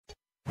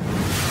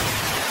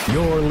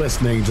You're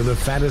listening to the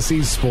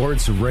Fantasy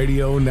Sports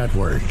Radio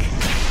Network.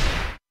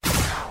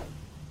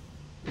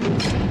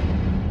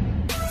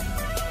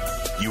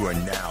 You are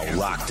now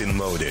locked and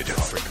loaded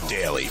for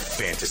Daily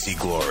Fantasy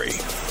Glory.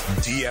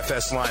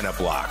 DFS Lineup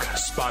Lock,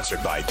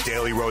 sponsored by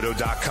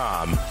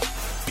DailyRoto.com,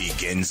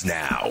 begins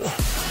now.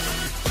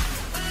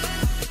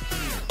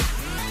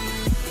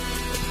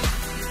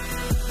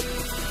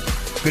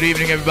 Good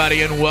evening,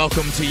 everybody, and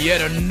welcome to yet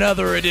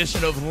another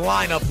edition of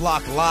Lineup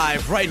Lock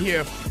Live right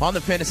here on the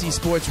Fantasy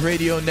Sports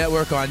Radio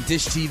Network on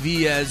Dish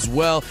TV as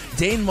well.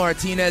 Dane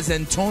Martinez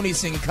and Tony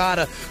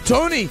Sincata.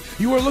 Tony,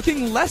 you are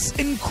looking less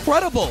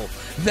incredible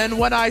than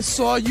when I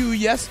saw you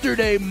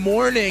yesterday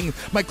morning.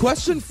 My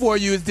question for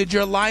you is, did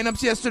your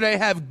lineups yesterday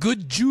have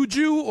good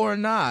juju or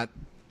not?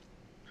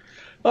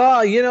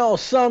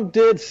 Some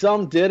did,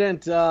 some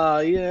didn't. It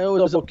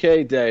was an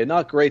okay day.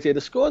 Not great day. The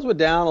scores were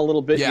down a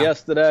little bit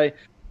yesterday.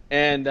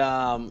 And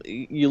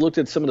you looked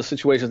at some of the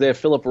situations there.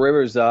 Phillip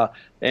Rivers and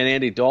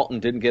Andy Dalton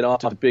didn't get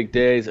off to the big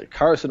days.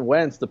 Carson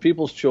Wentz, the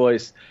people's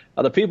choice.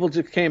 The people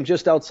just came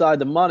just outside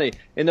the money.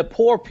 And the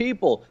poor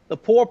people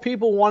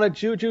wanted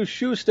Juju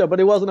Schuster, but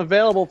he wasn't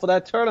available for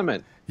that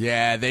tournament.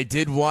 Yeah, they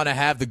did want to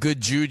have the good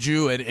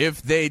juju, and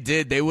if they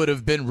did, they would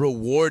have been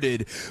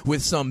rewarded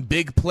with some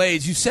big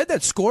plays. You said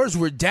that scores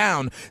were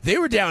down. They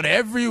were down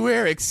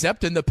everywhere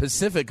except in the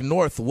Pacific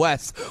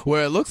Northwest,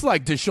 where it looks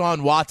like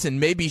Deshaun Watson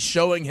may be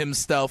showing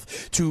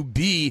himself to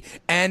be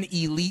an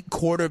elite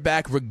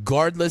quarterback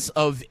regardless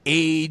of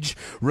age,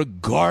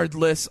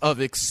 regardless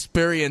of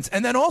experience.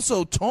 And then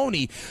also,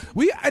 Tony,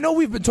 I know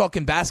we've been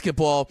talking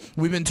basketball,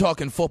 we've been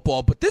talking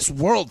football, but this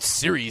World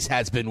Series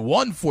has been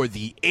one for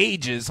the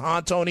ages,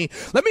 huh, Tony?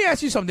 Let me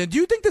ask you something. Do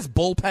you think this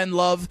bullpen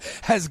love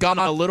has gone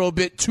a little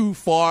bit too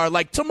far?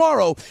 Like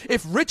tomorrow,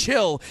 if Rich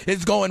Hill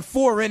is going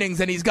 4 innings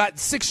and he's got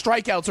 6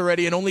 strikeouts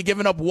already and only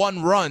given up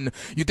 1 run,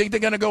 you think they're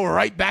going to go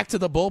right back to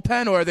the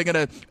bullpen, or are they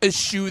going to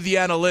eschew the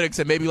analytics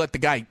and maybe let the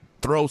guy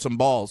throw some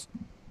balls?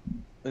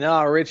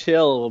 No, Rich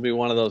Hill will be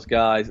one of those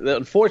guys.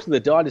 Unfortunately,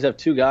 the Dodgers have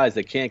 2 guys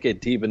that can't get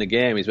deep in the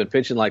game. He's been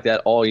pitching like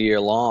that all year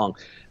long.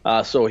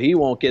 So he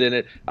won't get in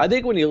it. I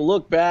think when you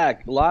look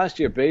back, last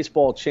year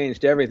baseball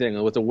changed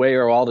everything with the way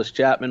Aroldis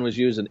Chapman was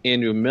used and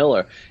Andrew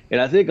Miller. And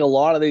I think a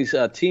lot of these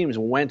teams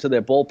went to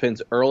their bullpens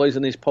early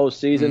in these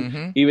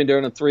postseason, even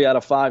during the 3 out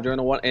of 5 during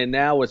the one. And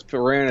now it's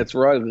rearing its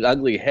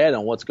ugly head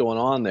on what's going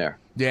on there.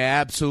 Yeah,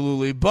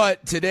 absolutely.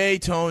 But today,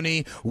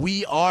 Tony,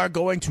 we are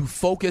going to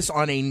focus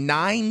on a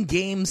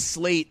 9-game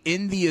slate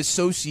in the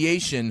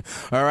association.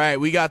 All right,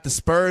 we got the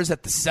Spurs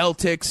at the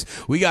Celtics.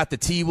 We got the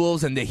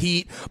T-Wolves and the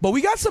Heat. But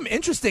we got some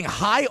interesting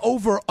high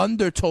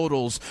over-under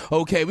totals.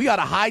 Okay, we got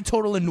a high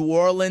total in New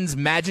Orleans,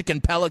 Magic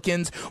and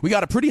Pelicans. We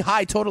got a pretty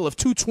high total of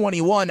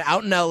 221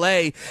 out in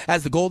L.A.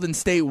 as the Golden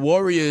State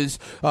Warriors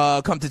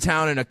come to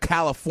town in a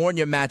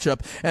California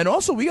matchup. And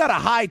also, we got a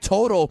high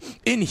total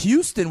in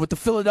Houston with the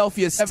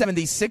Philadelphia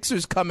 76ers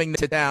coming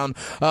to town.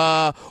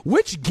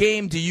 Which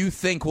game do you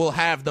think will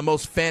have the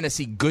most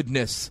fantasy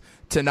goodness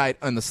tonight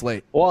on the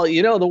slate? Well,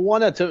 the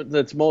one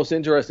that's most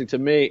interesting to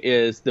me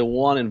is the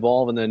one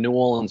involving the New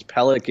Orleans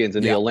Pelicans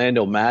and the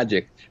Orlando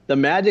Magic. The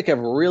Magic have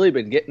really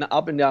been getting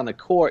up and down the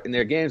court, and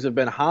their games have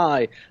been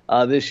high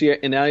this year.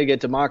 And now you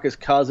get DeMarcus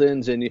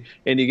Cousins and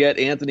you get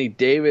Anthony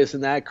Davis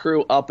and that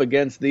crew up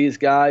against these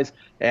guys.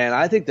 And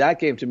I think that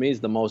game to me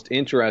is the most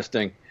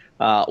interesting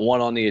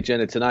one on the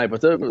agenda tonight.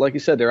 But like you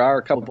said, there are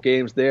a couple of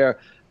games there.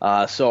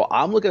 So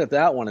I'm looking at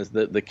that one as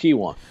the key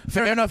one.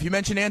 Fair enough. You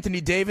mentioned Anthony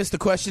Davis. The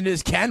question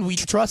is, can we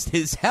trust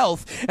his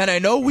health? And I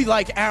know we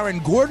like Aaron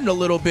Gordon a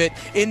little bit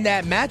in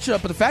that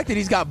matchup, but the fact that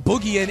he's got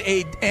Boogie and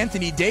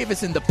Anthony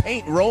Davis in the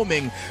paint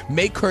roaming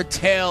may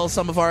curtail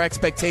some of our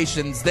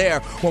expectations there.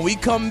 When we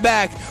come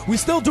back, we're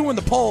still doing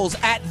the polls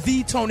at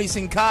the Tony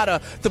Sincata.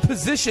 The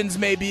positions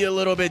may be a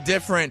little bit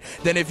different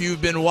than if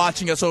you've been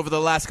watching us over the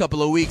last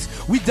couple of weeks.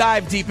 We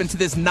dive deep into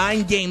this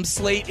 9-game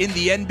slate in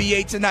the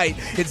NBA tonight.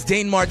 It's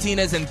Dane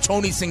Martinez and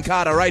Tony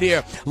Sincata right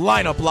here.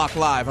 Lineup Lock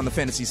Live on the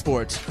Fantasy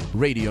Sports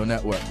Radio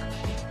Network.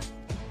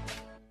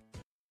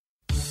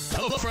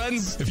 Hello,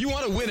 friends. If you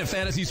want to win at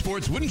Fantasy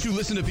Sports, wouldn't you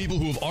listen to people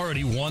who have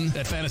already won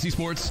at Fantasy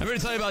Sports? I'm here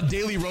to tell you about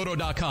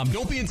DailyRoto.com.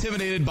 Don't be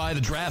intimidated by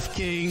the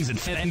DraftKings and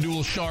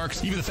FanDuel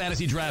Sharks, even the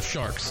Fantasy Draft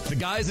Sharks. The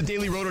guys at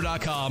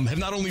DailyRoto.com have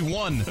not only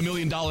won $1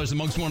 million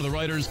amongst one of the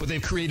writers, but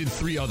they've created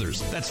 3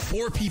 others. That's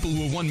 4 people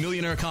who have won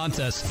millionaire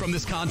contests from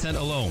this content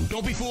alone.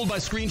 Don't be fooled by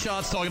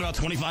screenshots talking about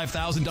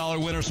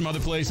 $25,000 winners from other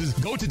places.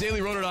 Go to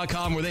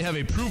DailyRoto.com where they have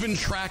a proven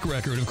track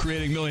record of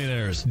creating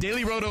millionaires.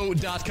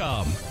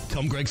 DailyRoto.com.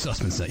 Tell them Greg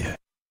Sussman sent you.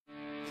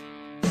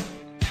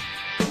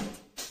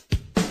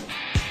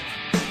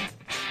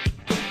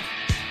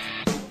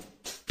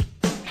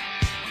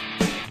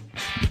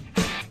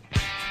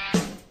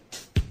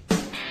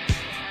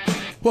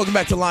 Welcome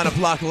back to Lineup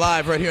Block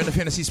Live right here on the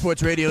Fantasy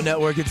Sports Radio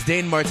Network. It's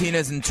Dane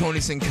Martinez and Tony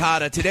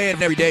Sincata. Today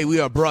and every day we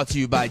are brought to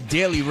you by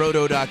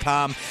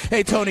DailyRoto.com.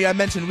 Hey, Tony, I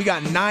mentioned we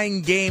got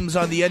 9 games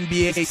on the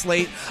NBA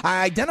slate.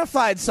 I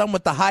identified some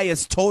with the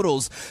highest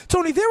totals.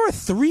 Tony, there are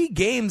 3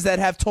 games that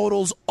have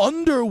totals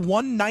under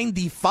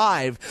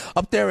 195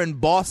 up there in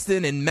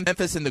Boston and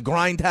Memphis in the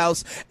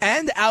Grindhouse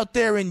and out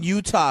there in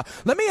Utah.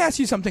 Let me ask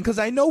you something, because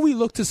I know we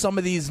look to some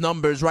of these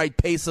numbers, right?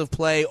 Pace of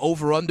play,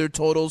 over-under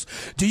totals.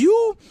 Do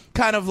you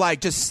kind of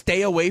like just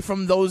stay away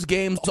from those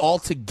games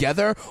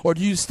altogether, or do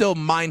you still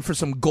mind for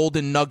some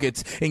golden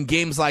nuggets in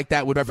games like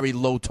that with very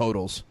low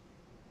totals?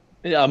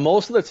 Yeah,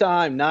 most of the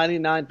time,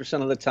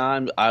 99% of the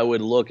time, I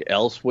would look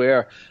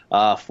elsewhere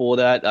for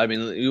that. I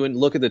mean, you would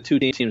look at the 2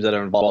 teams that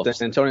are involved, the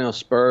San Antonio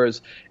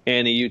Spurs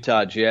and the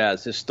Utah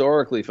Jazz.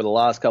 Historically, for the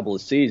last couple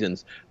of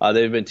seasons,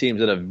 they've been teams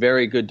that are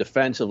very good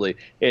defensively.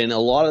 And a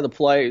lot of the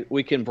play,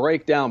 we can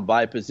break down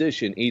by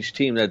position each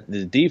team, that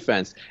the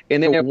defense,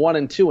 and they're 1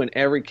 and 2 in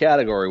every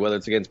category, whether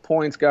it's against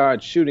points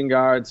guards, shooting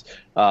guards,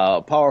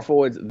 power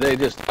forwards. They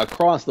just,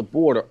 across the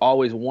board, are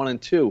always 1 and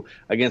 2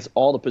 against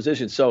all the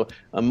positions. So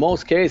in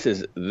most cases,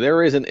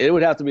 it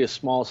would have to be a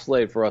small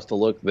slate for us to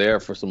look there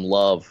for some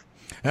love.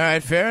 All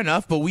right, fair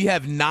enough, but we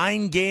have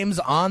 9 games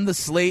on the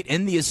slate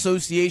in the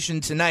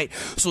association tonight.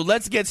 So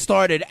let's get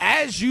started.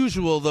 As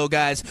usual, though,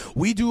 guys,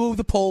 we do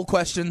the poll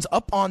questions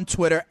up on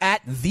Twitter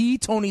at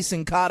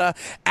 @TonySincata,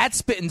 at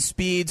Spittin'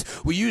 Speeds.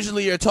 We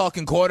usually are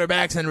talking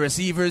quarterbacks and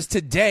receivers.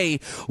 Today,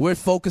 we're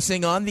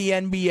focusing on the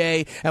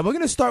NBA, and we're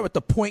going to start with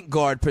the point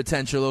guard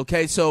potential,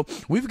 okay? So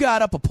we've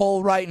got up a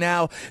poll right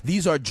now.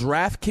 These are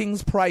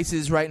DraftKings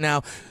prices right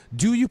now.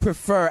 Do you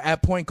prefer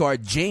at point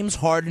guard James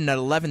Harden at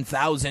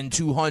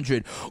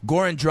 11,200,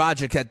 Goran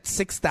Dragic at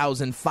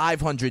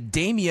 6,500,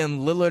 Damian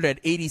Lillard at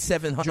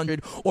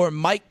 8,700, or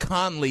Mike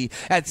Conley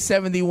at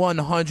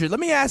 7,100? Let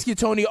me ask you,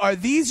 Tony, are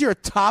these your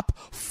top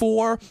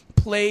 4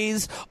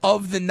 plays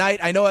of the night?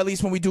 I know at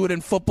least when we do it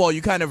in football,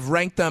 you kind of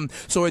rank them.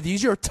 So are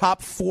these your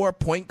top 4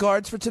 point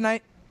guards for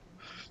tonight?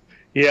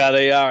 Yeah,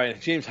 they are.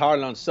 James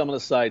Harden on some of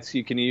the sites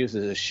you can use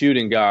as a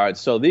shooting guard.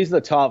 So these are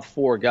the top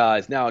 4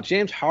 guys. Now,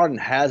 James Harden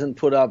hasn't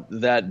put up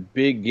that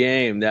big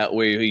game that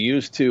we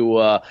used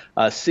to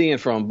seeing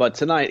from him. But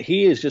tonight,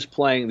 he is just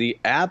playing the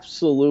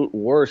absolute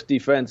worst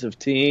defensive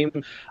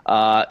team.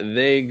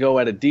 They go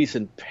at a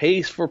decent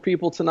pace for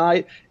people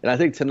tonight. And I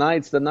think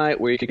tonight's the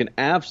night where you can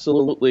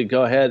absolutely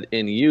go ahead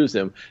and use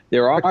him.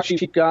 There are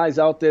cheap guys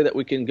out there that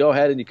we can go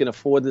ahead and you can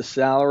afford the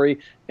salary.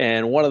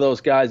 And one of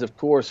those guys, of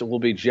course, will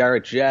be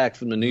Jarrett Jack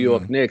from the New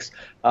York Knicks.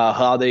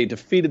 How they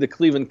defeated the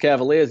Cleveland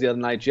Cavaliers the other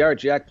night. Jarrett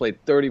Jack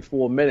played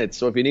 34 minutes.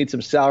 So if you need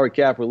some salary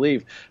cap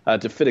relief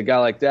to fit a guy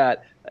like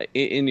that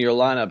in your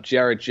lineup,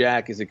 Jarrett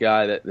Jack is a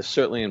guy that is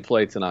certainly in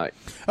play tonight.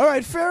 All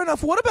right, fair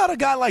enough. What about a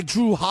guy like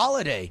Drew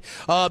Holiday?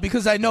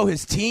 Because I know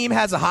his team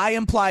has a high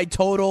implied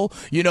total.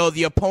 You know,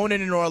 the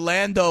opponent in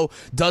Orlando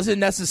doesn't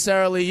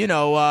necessarily,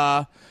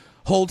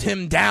 hold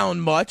him down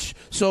much.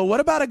 So what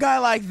about a guy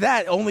like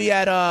that, only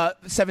at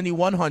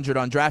 7,100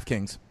 on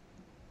DraftKings?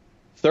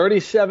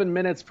 37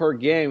 minutes per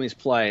game he's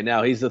playing.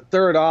 Now, he's the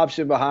 3rd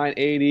option behind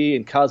AD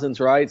and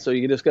Cousins, right? So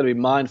you just got to be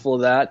mindful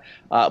of that.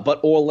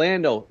 But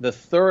Orlando, the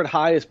 3rd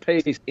highest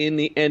pace in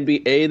the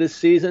NBA this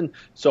season.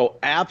 So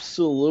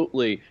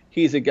absolutely,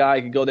 he's a guy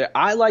who can go there.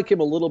 I like him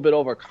a little bit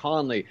over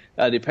Conley.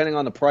 Depending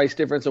on the price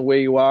difference of where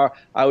you are,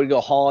 I would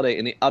go Holiday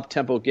in the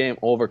up-tempo game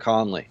over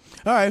Conley.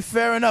 All right,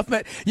 fair enough,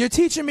 man. You're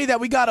teaching me that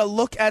we got to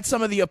look at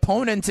some of the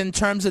opponents in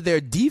terms of their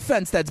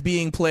defense that's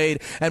being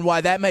played and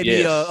why that may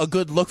be a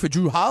good look for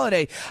Drew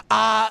Holiday.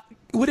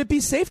 Would it be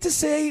safe to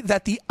say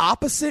that the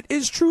opposite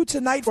is true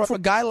tonight for a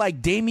guy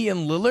like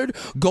Damian Lillard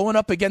going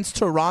up against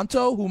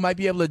Toronto, who might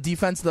be able to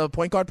defense the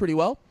point guard pretty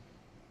well?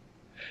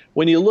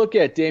 When you look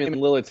at Damian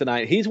Lillard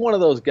tonight, he's one of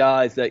those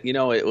guys that,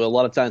 a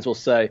lot of times we'll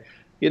say,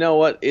 you know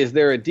what, is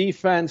there a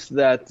defense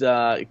that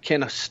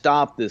can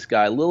stop this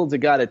guy? Lillard's a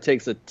guy that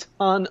takes a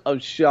ton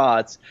of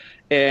shots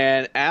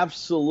and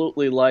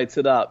absolutely lights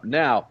it up.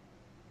 Now,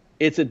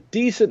 it's a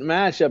decent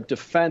matchup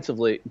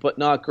defensively, but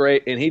not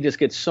great, and he just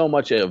gets so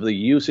much of the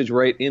usage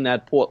rate in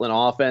that Portland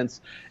offense,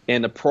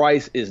 and the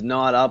price is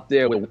not up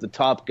there with the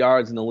top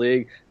guards in the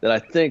league that I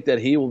think that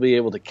he will be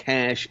able to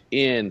cash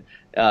in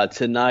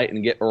tonight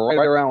and get right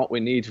around what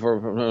we need for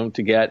him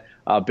to get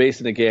based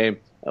on the game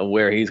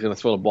where he's going to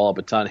throw the ball up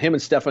a ton. Him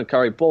and Stephen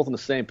Curry both in the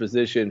same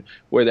position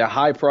where they're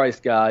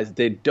high-priced guys.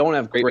 They don't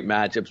have great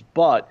matchups,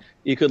 but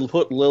you could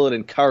put Lillard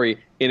and Curry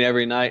in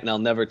every night, and I'll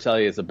never tell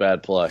you it's a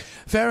bad play.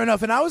 Fair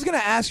enough. And I was going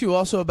to ask you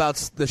also about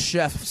the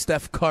chef,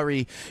 Steph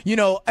Curry.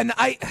 And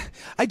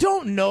I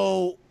don't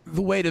know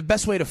the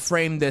best way to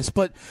frame this,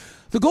 but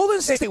the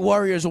Golden State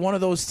Warriors are one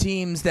of those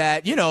teams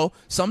that,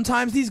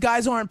 sometimes these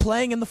guys aren't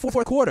playing in the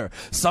fourth quarter.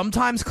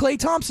 Sometimes Klay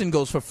Thompson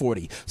goes for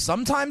 40.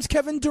 Sometimes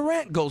Kevin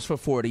Durant goes for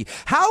 40.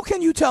 How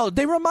can you tell?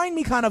 They remind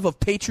me kind of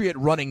Patriot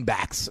running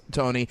backs,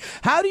 Tony.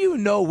 How do you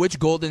know which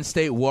Golden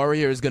State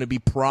Warrior is going to be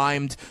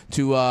primed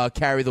to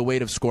carry the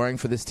weight of scoring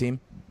for this team?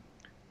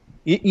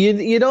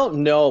 You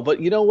don't know,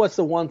 but what's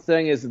the one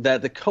thing is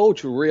that the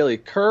coach really,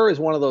 Kerr is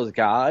one of those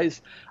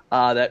guys.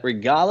 that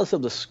regardless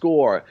of the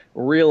score,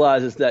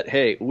 realizes that,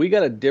 hey, we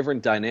got a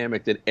different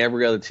dynamic than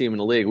every other team in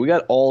the league. We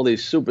got all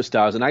these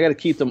superstars, and I got to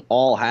keep them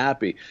all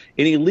happy.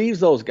 And he leaves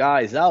those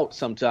guys out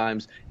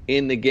sometimes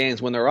in the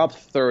games when they're up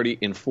 30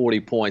 and 40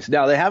 points.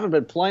 Now, they haven't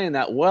been playing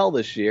that well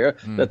this year,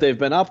 that they've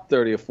been up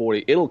 30 or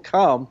 40. It'll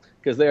come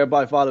because they are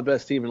by far the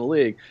best team in the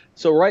league.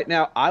 So right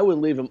now, I would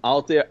leave him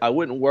out there. I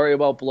wouldn't worry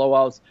about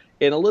blowouts.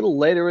 And a little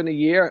later in the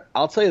year,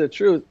 I'll tell you the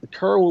truth,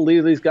 Kerr will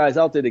leave these guys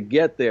out there to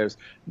get theirs.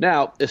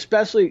 Now,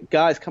 especially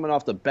guys coming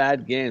off the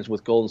bad games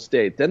with Golden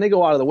State, then they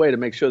go out of the way to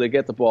make sure they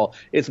get the ball.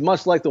 It's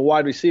much like the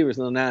wide receivers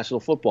in the National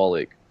Football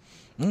League.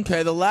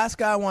 Okay, the last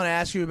guy I want to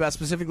ask you about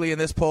specifically in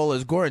this poll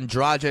is Goran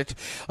Dragic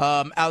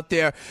out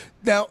there.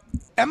 Now,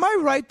 am I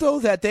right, though,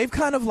 that they've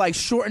kind of like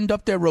shortened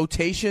up their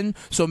rotation,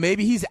 so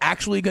maybe he's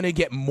actually going to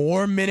get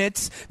more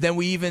minutes than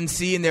we even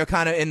see in the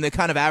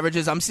kind of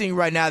averages? I'm seeing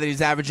right now that he's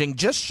averaging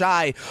just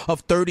shy of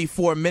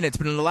 34 minutes,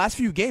 but in the last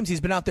few games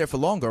he's been out there for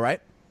longer,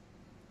 right?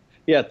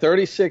 Yeah,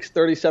 36,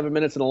 37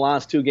 minutes in the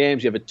last two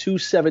games. You have a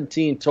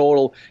 217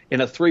 total in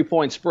a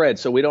 3-point spread,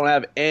 so we don't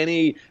have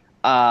any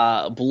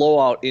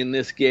blowout in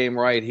this game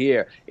right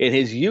here. And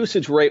his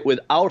usage rate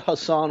without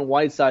Hassan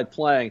Whiteside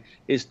playing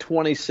is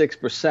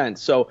 26%.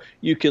 So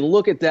you can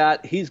look at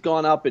that. He's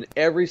gone up in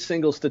every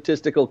single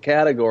statistical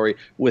category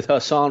with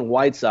Hassan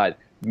Whiteside.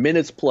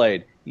 Minutes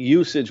played,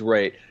 usage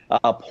rate,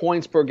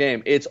 points per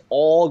game. It's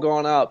all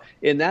gone up.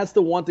 And that's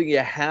the one thing you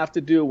have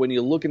to do when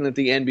you're looking at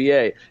the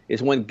NBA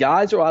is when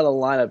guys are out of the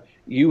lineup,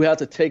 you have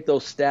to take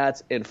those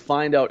stats and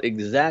find out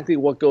exactly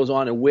what goes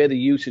on and where the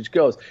usage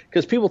goes.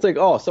 Because people think,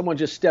 oh, someone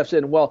just steps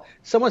in. Well,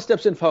 someone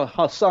steps in for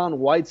Hassan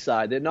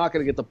Whiteside. They're not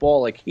going to get the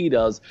ball like he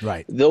does.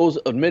 Right. Those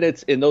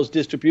minutes and those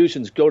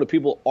distributions go to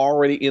people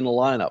already in the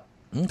lineup.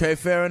 Okay,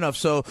 fair enough.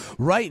 So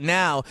right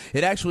now,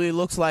 it actually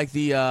looks like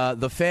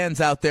the fans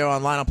out there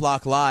on Lineup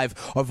Block Live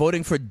are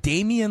voting for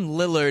Damian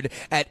Lillard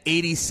at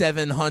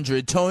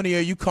 8,700. Tony, are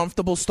you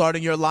comfortable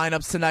starting your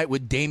lineups tonight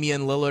with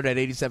Damian Lillard at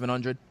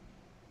 8,700?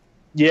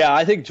 Yeah,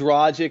 I think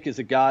Dragic is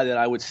a guy that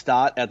I would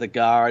start at the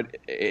guard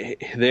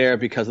there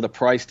because of the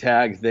price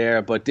tag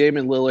there. But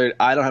Damian Lillard,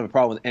 I don't have a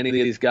problem with any of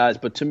these guys.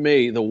 But to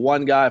me, the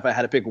one guy, if I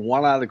had to pick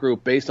one out of the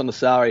group based on the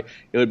salary,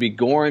 it would be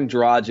Goran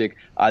Dragic.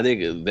 I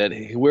think that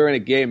we're in a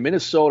game.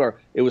 Minnesota,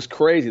 it was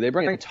crazy. They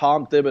bring in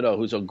Tom Thibodeau,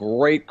 who's a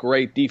great,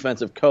 great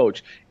defensive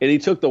coach. And he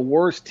took the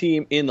worst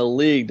team in the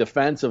league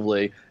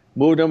defensively,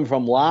 moved them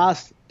from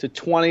last to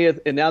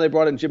 20th, and now they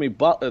brought in Jimmy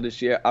Butler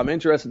this year. I'm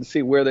interested to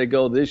see where they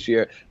go this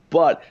year.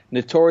 But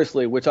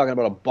notoriously, we're talking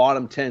about a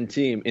bottom 10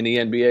 team in the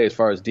NBA as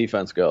far as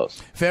defense goes.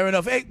 Fair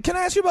enough. Hey, can I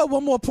ask you about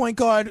one more point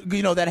guard,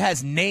 that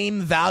has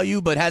name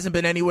value but hasn't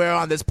been anywhere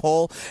on this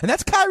poll? And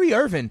that's Kyrie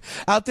Irving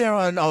out there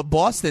on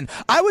Boston.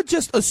 I would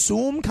just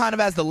assume, kind of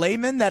as the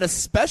layman, that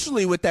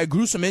especially with that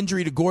gruesome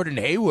injury to Gordon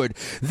Hayward,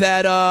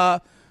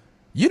 that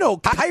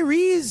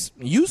Kyrie's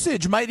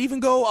usage might even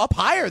go up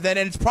higher than,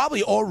 and it's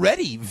probably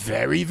already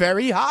very,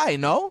 very high,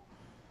 no?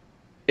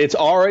 It's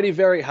already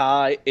very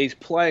high. He's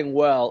playing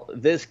well.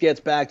 This gets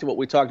back to what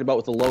we talked about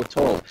with the low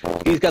total.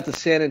 He's got the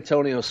San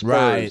Antonio Spurs,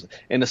 right,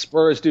 and the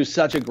Spurs do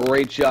such a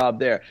great job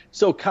there.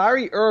 So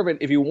Kyrie Irving,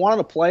 if you wanted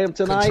to play him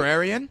tonight,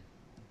 contrarian?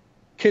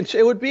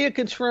 It would be a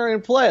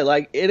contrarian play.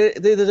 Like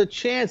there's a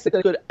chance that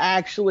could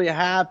actually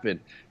happen,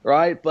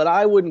 right? But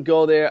I wouldn't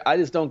go there. I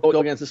just don't go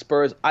against the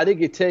Spurs. I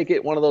think you take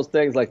it one of those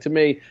things. Like to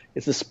me,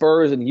 it's the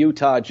Spurs and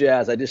Utah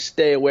Jazz. I just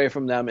stay away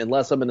from them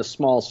unless I'm in a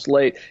small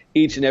slate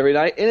each and every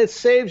night, and it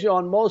saves you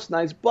on most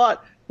nights.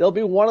 But there'll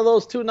be one of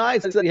those two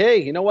nights that say, hey,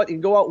 you know what? You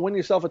can go out and win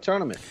yourself a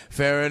tournament.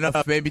 Fair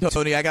enough. Maybe,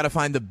 Tony, I got to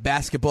find the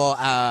basketball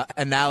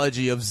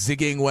analogy of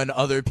zigging when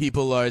other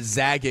people are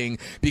zagging,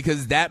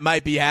 because that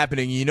might be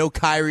happening.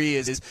 Kyrie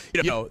is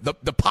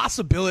the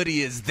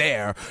possibility is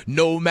there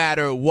no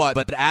matter what.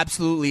 But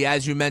absolutely,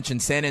 as you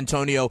mentioned, San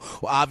Antonio,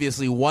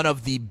 obviously one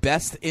of the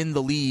best in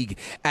the league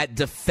at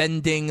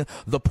defending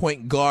the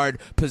point guard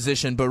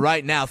position. But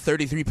right now,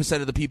 33%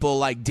 of the people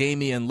like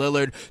Damian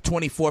Lillard,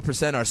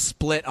 24% are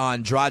split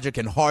on Dragic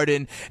and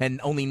Harden,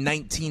 and only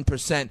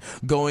 19%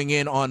 going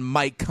in on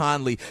Mike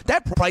Conley.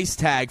 That price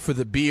tag for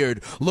the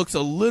beard looks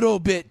a little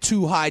bit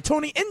too high.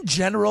 Tony, in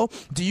general,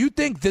 do you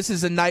think this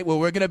is a night where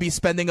we're going to be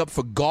spending up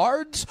for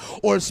guards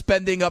or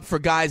spending up for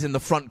guys in the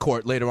front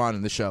court later on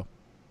in the show?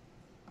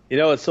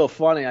 It's so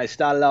funny. I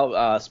started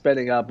out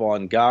spending up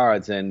on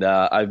guards, and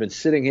I've been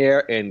sitting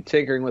here and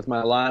tinkering with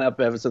my lineup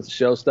ever since the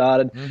show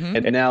started. Mm-hmm.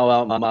 And now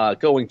I'm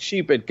going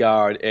cheap at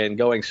guard and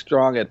going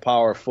strong at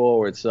power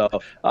forward. So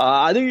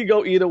I think you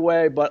go either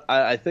way, but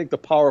I think the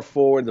power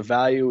forward, the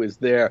value is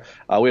there.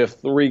 We have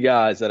three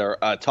guys that are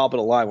top of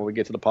the line when we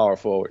get to the power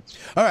forwards.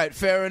 All right,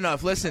 fair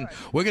enough. Listen,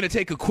 we're going to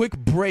take a quick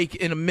break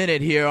in a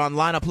minute here on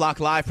Lineup Block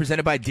Live,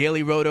 presented by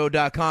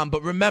DailyRoto.com.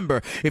 But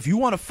remember, if you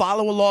want to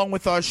follow along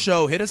with our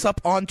show, hit us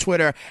up on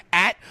Twitter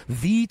at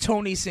the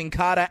Tony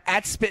Sincata,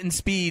 at Spittin'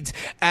 Speeds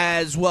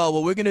as well.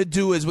 What we're going to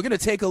do is we're going to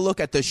take a look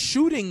at the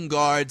shooting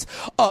guards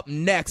up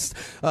next.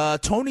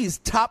 Tony's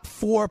top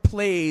 4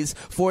 plays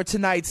for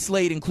tonight's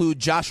slate include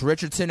Josh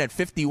Richardson at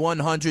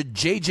 5,100,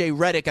 J.J.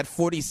 Redick at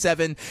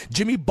 47,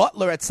 Jimmy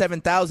Butler at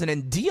 7,000,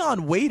 and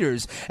Dion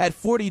Waiters at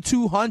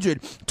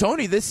 4,200.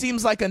 Tony, this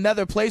seems like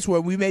another place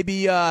where we may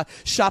be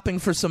shopping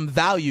for some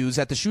values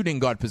at the shooting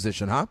guard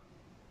position, huh?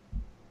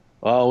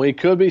 Well, we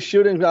could be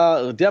shooting,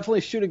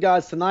 definitely shooting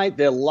guys tonight.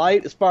 They're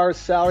light as far as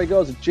salary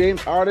goes. James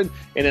Harden,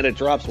 and then it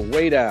drops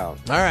way down.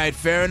 All right,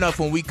 fair enough.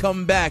 When we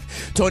come back,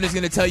 Tony's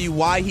going to tell you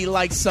why he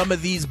likes some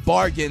of these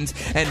bargains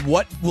and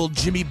what will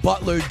Jimmy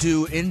Butler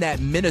do in that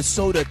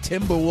Minnesota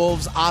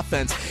Timberwolves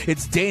offense.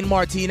 It's Dane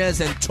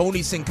Martinez and Tony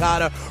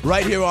Sincata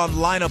right here on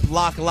Lineup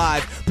Lock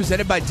Live,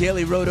 presented by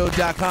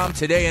DailyRoto.com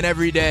today and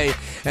every day,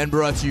 and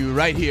brought to you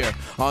right here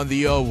on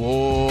the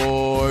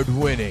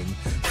award-winning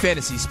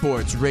Fantasy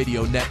Sports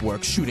Radio Network.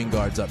 Shooting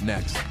guards up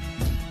next.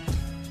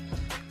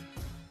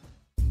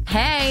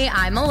 Hey,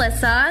 I'm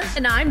Melissa.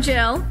 And I'm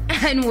Jill.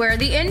 And we're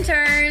the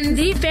interns.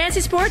 The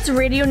Fantasy Sports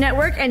Radio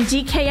Network and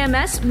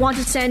DKMS want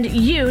to send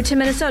you to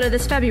Minnesota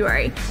this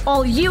February.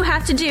 All you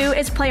have to do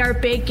is play our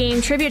Big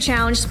Game Trivia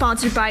Challenge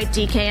sponsored by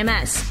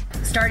DKMS.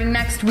 Starting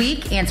next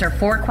week, answer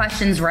 4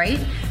 questions right,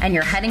 and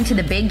you're heading to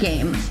the big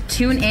game.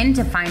 Tune in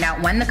to find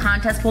out when the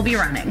contest will be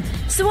running.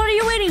 So what are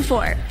you waiting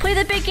for? Play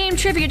the Big Game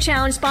Trivia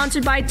Challenge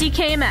sponsored by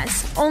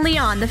DKMS, only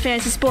on the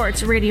Fantasy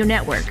Sports Radio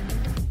Network.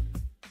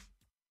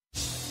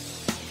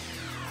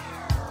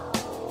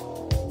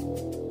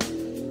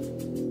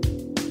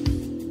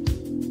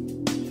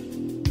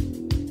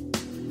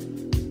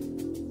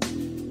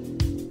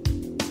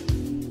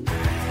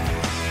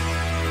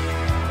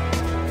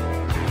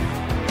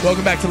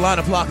 Welcome back to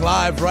Lineup Lock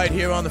Live right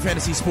here on the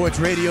Fantasy Sports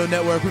Radio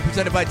Network. We're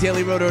presented by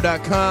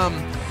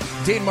DailyRoto.com.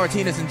 Dane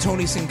Martinez and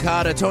Tony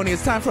Sincata. Tony,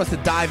 it's time for us to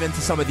dive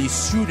into some of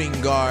these shooting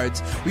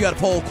guards. We got a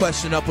poll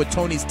question up with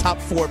Tony's top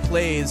 4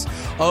 plays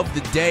of the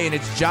day, and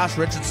it's Josh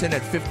Richardson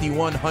at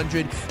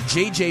 5,100,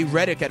 J.J.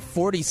 Redick at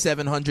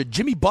 4,700,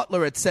 Jimmy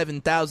Butler at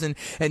 7,000,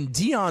 and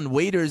Dion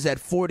Waiters at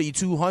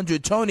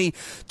 4,200. Tony,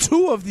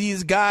 2 of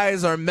these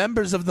guys are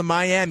members of the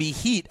Miami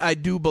Heat, I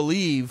do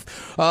believe.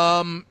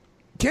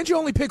 Can't you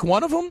only pick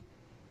one of them?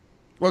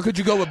 Or could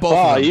you go with both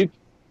of them?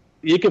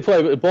 You can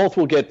play. Both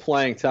will get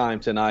playing time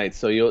tonight,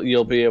 so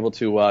you'll be able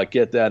to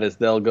get that as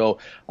they'll go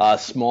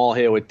small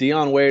here with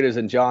Dion Waiters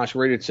and Josh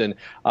Richardson.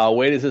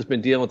 Waiters has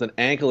been dealing with an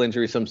ankle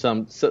injury,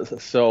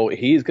 so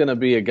he's going to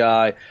be a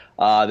guy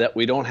that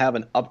we don't have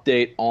an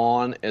update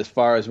on as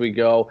far as we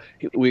go.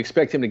 We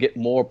expect him to get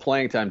more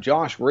playing time.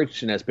 Josh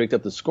Richardson has picked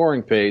up the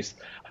scoring pace,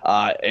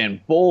 and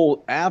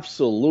Bull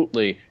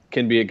absolutely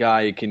can be a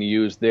guy you can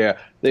use there.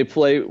 They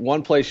play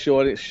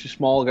short,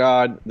 small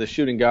guard, the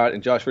shooting guard,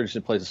 and Josh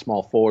Richardson plays a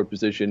small forward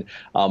position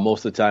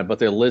most of the time, but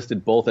they're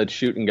listed both at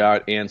shooting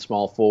guard and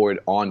small forward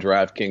on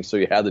DraftKings, so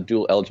you have the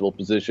dual eligible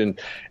position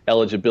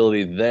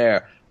eligibility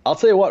there. I'll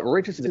tell you what,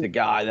 Richardson is a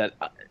guy that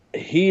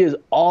he has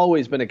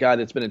always been a guy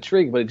that's been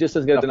intriguing, but he just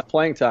doesn't get enough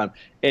playing time.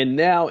 And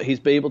now he's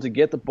been able to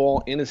get the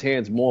ball in his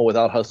hands more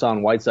without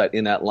Hassan Whiteside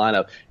in that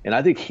lineup. And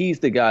I think he's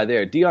the guy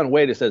there. Dion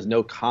Waiters has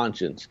no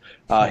conscience.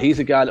 He's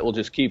a guy that will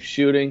just keep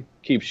shooting,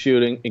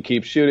 and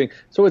keep shooting.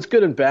 So it's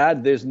good and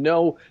bad. There's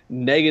no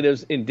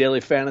negatives in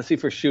daily fantasy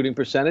for shooting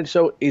percentage,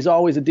 so he's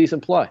always a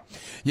decent play.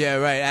 Yeah,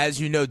 right.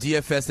 As you know,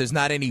 DFS, there's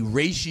not any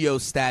ratio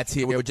stats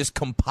here. We're just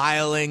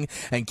compiling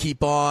and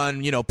keep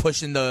on,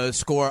 pushing the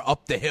score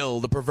up the hill,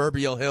 the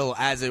proverbial hill,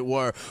 as it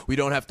were. We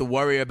don't have to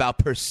worry about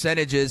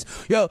percentages.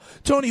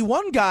 Tony,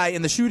 one guy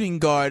in the shooting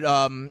guard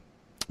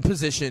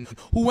position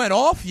who went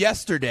off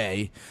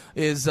yesterday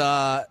is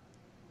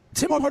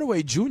Tim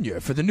Hardaway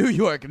Jr. for the New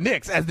York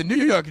Knicks, as the New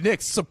York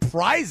Knicks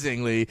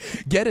surprisingly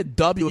get a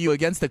W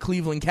against the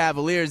Cleveland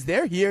Cavaliers.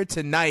 They're here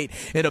tonight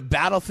in a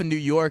battle for New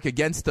York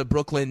against the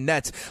Brooklyn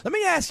Nets. Let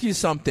me ask you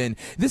something.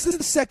 This is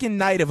the second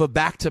night of a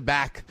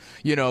back-to-back,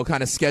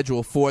 kind of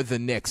schedule for the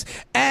Knicks.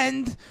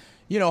 And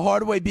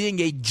Hardaway being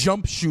a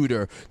jump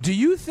shooter, do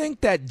you think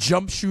that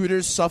jump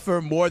shooters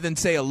suffer more than,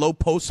 say, a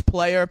low-post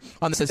player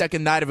on the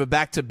second night of a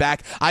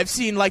back-to-back? I've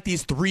seen,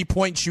 these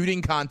three-point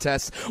shooting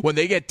contests when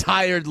they get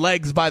tired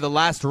legs by the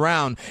last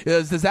round.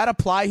 Does that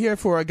apply here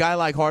for a guy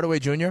like Hardaway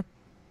Jr.?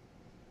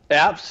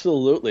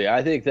 Absolutely.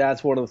 I think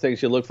that's one of the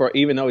things you look for,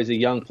 even though he's a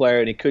young player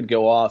and he could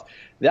go off.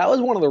 That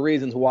was one of the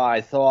reasons why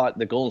I thought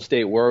the Golden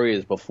State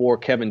Warriors, before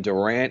Kevin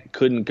Durant,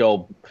 couldn't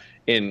go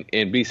and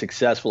be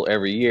successful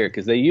every year,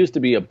 because they used to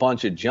be a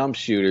bunch of jump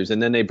shooters,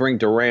 and then they bring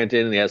Durant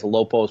in and he has a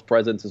low post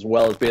presence as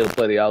well as being able to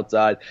play the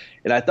outside,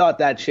 And I thought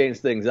that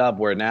changed things up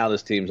where now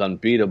this team's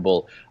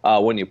unbeatable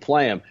when you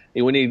play them.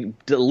 And when you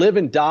live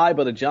and die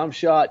by the jump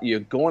shot, you're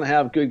going to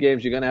have good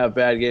games, you're going to have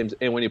bad games.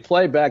 And when you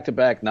play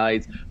back-to-back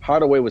nights,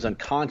 Hardaway was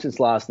unconscious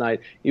last night,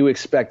 you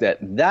expect that.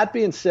 That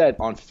being said,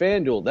 on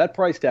FanDuel, that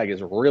price tag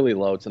is really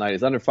low tonight.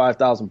 It's under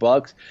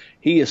 $5,000.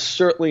 He is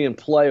certainly in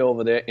play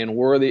over there and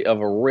worthy of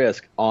a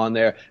risk on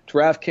there.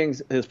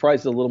 DraftKings, his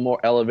price is a little more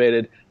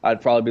elevated. I'd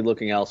probably be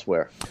looking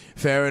elsewhere.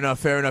 Fair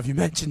enough. You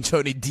mentioned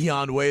Tony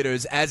Dion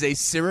Waiters. As a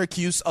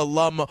Syracuse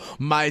alum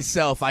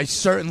myself, I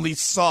certainly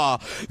saw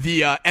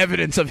the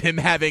evidence of him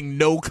having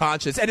no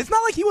conscience. And it's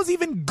not like he was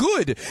even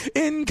good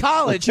in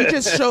college. He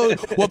just showed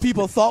what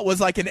people thought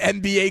was like an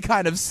NBA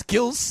kind of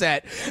skill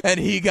set, and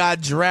he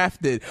got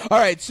drafted. All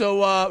right,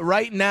 so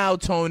right now,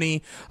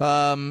 Tony,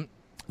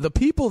 the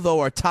people,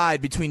 though, are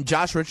tied between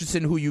Josh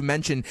Richardson, who you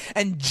mentioned,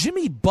 and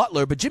Jimmy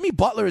Butler. But Jimmy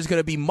Butler is going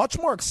to be much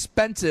more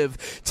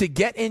expensive to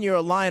get in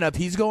your lineup.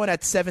 He's going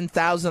at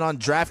 $7,000 on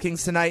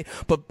DraftKings tonight.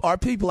 But are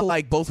people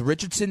like both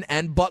Richardson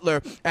and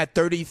Butler at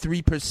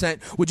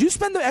 33%? Would you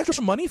spend the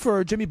extra money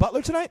for Jimmy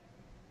Butler tonight?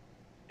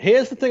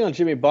 Here's the thing on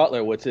Jimmy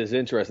Butler, which is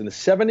interesting. The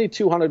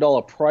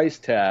 $7,200 price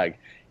tag,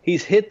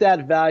 he's hit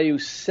that value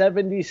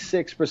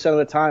 76% of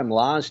the time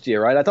last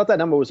year, right? I thought that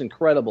number was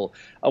incredible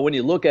when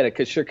you look at it,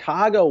 because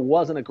Chicago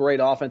wasn't a great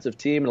offensive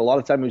team, and a lot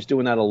of time he was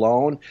doing that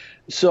alone.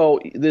 So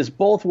there's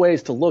both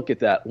ways to look at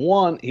that.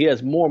 One, he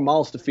has more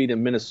mouths to feed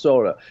in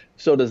Minnesota.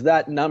 So does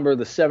that number,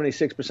 the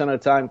 76% of the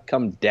time,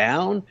 come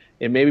down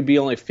and maybe be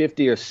only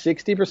 50 or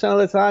 60% of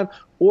the time?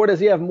 Or does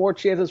he have more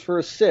chances for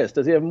assists?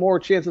 Does he have more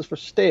chances for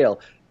steal?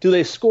 Do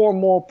they score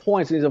more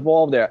points and he's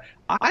involved there?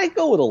 I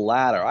go with the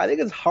latter. I think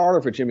it's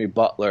harder for Jimmy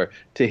Butler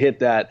to hit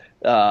that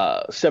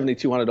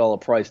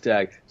 $7,200 price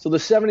tag. So the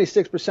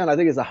 76% I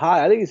think is a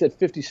high. I think he's at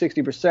 50,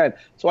 60%.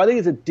 So I think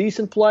it's a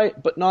decent play,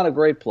 but not a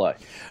great play.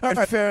 All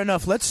right, fair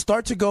enough. Let's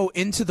start to go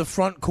into the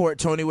front court,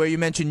 Tony, where you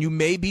mentioned you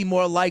may be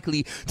more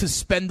likely to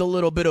spend a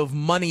little bit of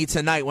money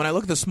tonight. When I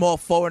look at the small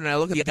forward and I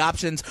look at the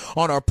options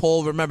on our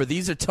poll, remember,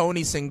 these are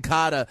Tony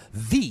Sincata,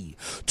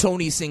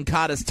 Tony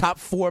Sincata's top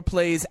 4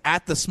 plays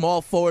at the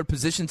small forward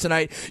position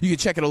tonight. You can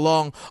check it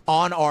along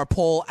on our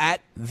poll at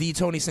the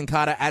Tony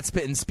Sincata at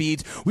Spittin'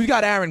 Speeds. We've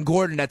got Aaron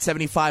Gordon at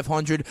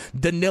 7,500,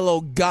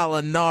 Danilo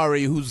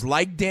Gallinari, who's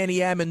like Danny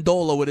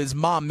Amendola with his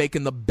mom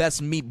making the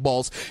best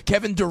meatballs,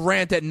 Kevin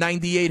Durant at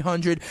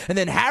 9,800, and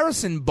then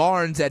Harrison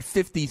Barnes at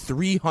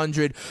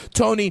 5,300.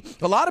 Tony,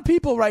 a lot of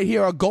people right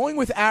here are going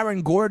with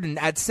Aaron Gordon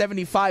at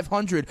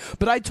 7,500,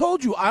 but I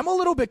told you I'm a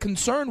little bit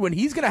concerned when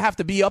he's going to have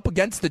to be up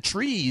against the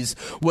trees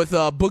with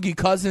Boogie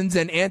Cousins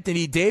and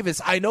Anthony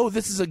Davis. I know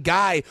this is a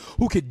guy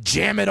who could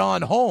jam it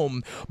on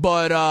home,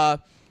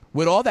 but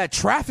with all that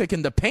traffic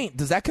in the paint,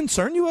 does that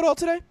concern you at all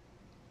today?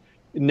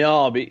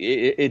 No,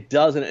 it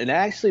doesn't. It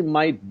actually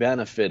might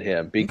benefit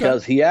him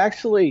because he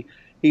actually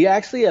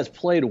has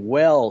played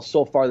well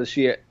so far this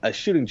year,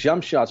 shooting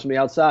jump shots from the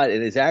outside,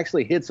 and has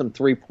actually hit some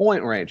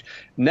three-point range.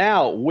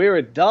 Now, where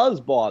it does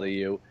bother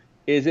you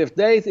is if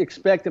they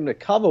expect him to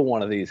cover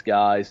one of these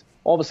guys,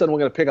 all of a sudden we're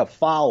going to pick up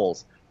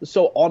fouls.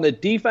 So on the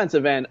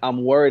defensive end,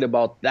 I'm worried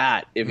about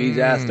that if he's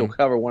asked to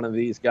cover one of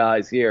these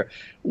guys here,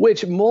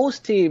 which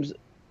most teams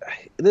 –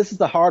 this is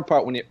the hard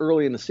part when you're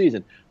early in the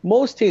season.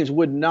 Most teams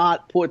would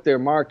not put their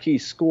marquee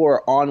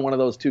scorer on one of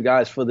those two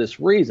guys for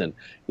this reason.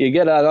 You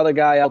get another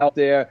guy out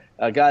there,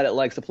 a guy that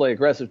likes to play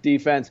aggressive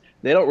defense.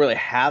 They don't really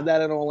have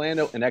that in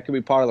Orlando, and that could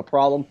be part of the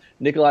problem.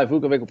 Nikolai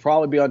Vukovic will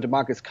probably be on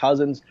DeMarcus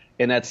Cousins,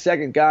 and that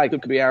second guy could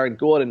be Aaron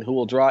Gordon, who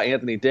will draw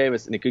Anthony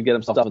Davis, and he could get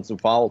himself in some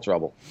foul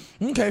trouble.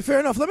 Okay, fair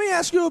enough. Let me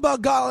ask you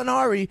about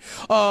Gallinari.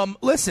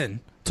 Listen,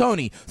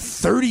 Tony,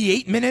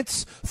 38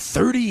 minutes,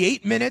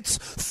 38 minutes,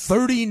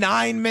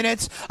 39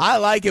 minutes. I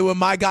like it when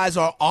my guys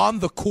are on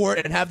the court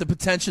and have the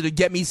potential to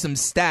get me some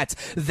stats.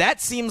 That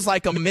seems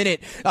like a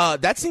minute.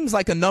 That seems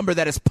like a number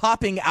that is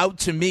popping out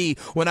to me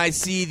when I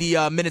see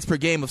the minutes per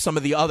game of some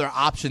of the other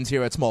options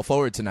here at small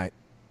forward tonight.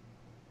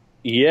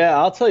 Yeah,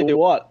 I'll tell you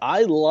what.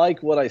 I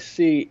like what I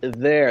see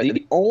there.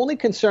 The only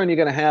concern you're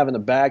going to have in the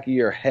back of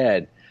your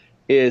head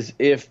is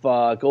if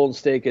Golden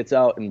State gets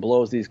out and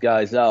blows these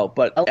guys out.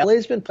 But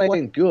LA's been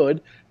playing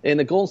good, and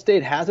the Golden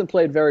State hasn't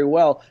played very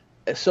well.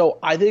 So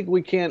I think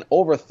we can't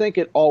overthink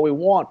it all we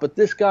want. But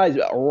this guy's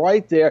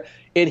right there,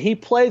 and he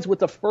plays with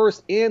the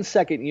first and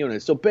second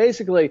unit. So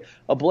basically,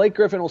 Blake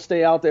Griffin will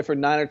stay out there for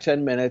 9 or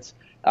 10 minutes.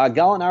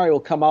 Gallinari will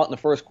come out in the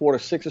first quarter,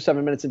 6 or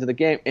 7 minutes into the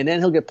game, and then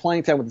he'll get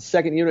playing time with the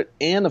second unit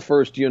and the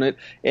first unit,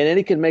 and then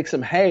he can make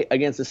some hay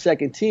against the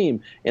second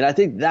team. And I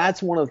think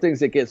that's one of the things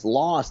that gets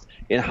lost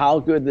in how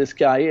good this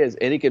guy is.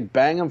 And he can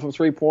bang him from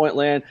three-point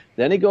land.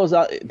 Then he goes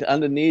out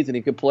underneath, and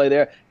he can play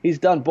there. He's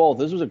done both.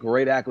 This was a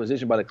great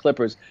acquisition by the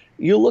Clippers.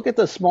 You look at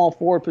the small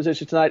forward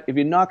position tonight, if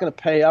you're not going to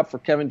pay up for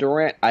Kevin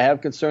Durant, I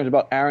have concerns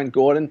about Aaron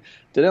Gordon.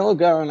 Danilo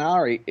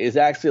Gallinari is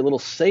actually a little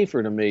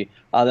safer to me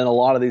than a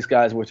lot of these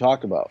guys we're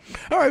talking about.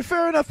 All right,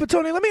 fair enough. But,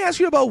 Tony, let me ask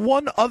you about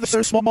one other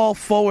small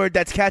forward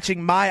that's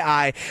catching my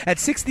eye at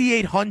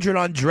 6,800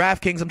 on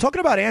DraftKings. I'm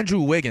talking about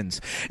Andrew Wiggins.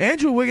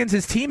 Andrew Wiggins,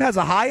 his team has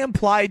a high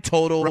implied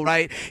total,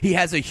 right? He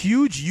has a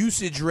huge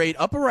usage rate,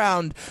 up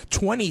around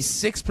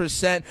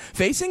 26%,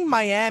 facing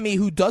Miami,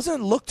 who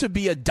doesn't look to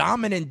be a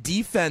dominant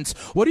defense.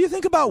 What do you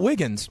think about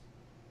Wiggins?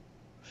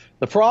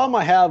 The problem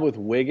I have with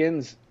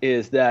Wiggins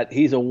is that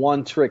he's a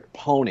one-trick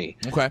pony.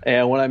 Okay.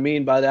 And what I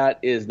mean by that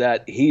is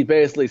that he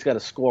basically's got to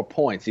score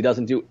points. He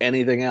doesn't do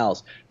anything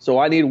else. So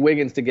I need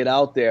Wiggins to get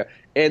out there.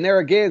 And there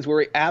are games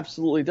where he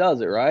absolutely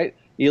does it, right?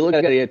 You look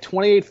at it, he had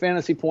 28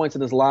 fantasy points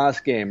in his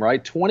last game,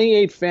 right?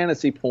 28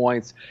 fantasy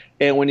points.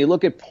 And when you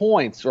look at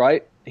points,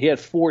 right, he had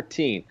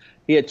 14.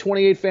 He had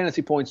 28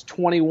 fantasy points,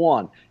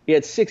 21. He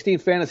had 16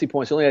 fantasy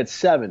points, he only had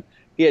 7.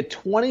 He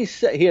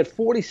had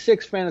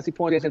 46 fantasy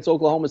points against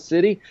Oklahoma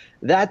City.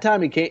 That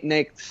time he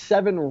made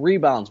 7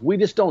 rebounds. We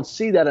just don't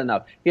see that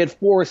enough. He had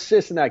 4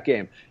 assists in that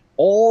game.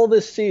 All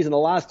this season, the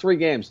last 3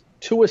 games,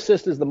 2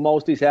 assists is the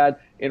most he's had,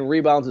 and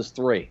rebounds is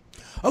 3.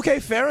 Okay,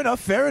 fair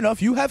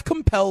enough. You have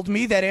compelled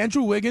me that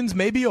Andrew Wiggins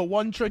may be a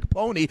one-trick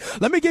pony.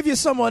 Let me give you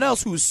someone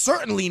else who's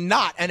certainly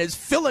not and is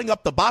filling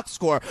up the box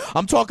score.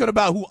 I'm talking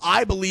about who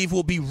I believe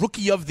will be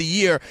Rookie of the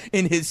Year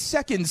in his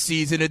second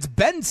season. It's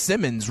Ben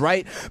Simmons,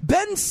 right?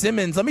 Ben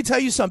Simmons, let me tell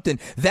you something.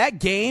 That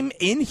game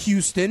in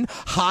Houston,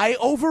 high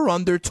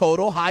over-under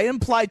total, high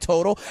implied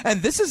total,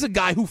 and this is a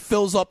guy who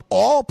fills up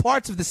all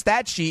parts of the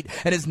stat sheet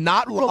and is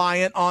not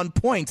reliant on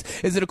points.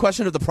 Is it a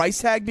question of the price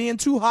tag being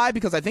too high?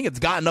 Because I think it's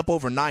gotten up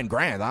over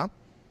 $9,000. Huh?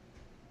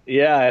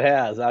 Yeah, it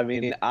has. I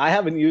mean, I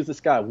haven't used this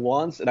guy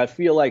once, and I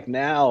feel like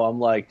now I'm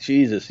like,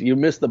 Jesus, you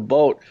missed the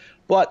boat.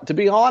 But to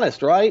be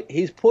honest, right,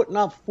 he's putting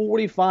up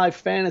 45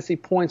 fantasy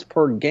points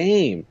per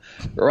game,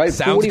 right?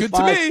 Sounds 45 good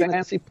to me.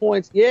 Fantasy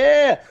points.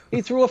 Yeah,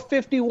 he threw a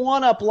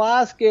 51 up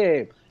last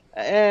game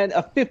and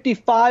a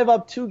 55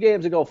 up 2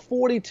 games ago,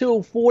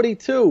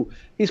 42.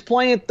 He's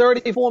playing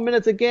 34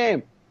 minutes a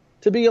game.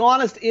 To be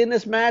honest, in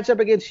this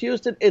matchup against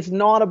Houston, it's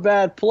not a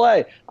bad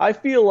play. I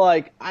feel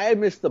like I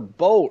missed the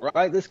boat,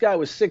 right? This guy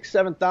was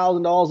 $6,000,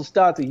 $7,000 to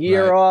start the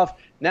year off.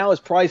 Now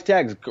his price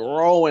tag's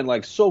growing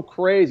like so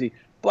crazy.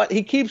 But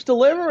he keeps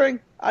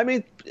delivering. I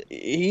mean,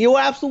 you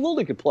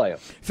absolutely could play him.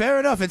 Fair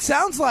enough. It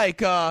sounds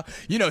like,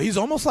 he's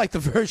almost like the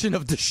version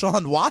of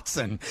Deshaun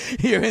Watson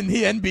here in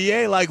the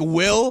NBA. Like,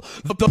 will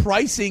the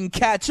pricing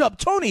catch up?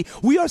 Tony,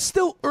 we are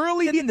still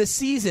early in the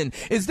season.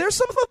 Is there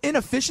some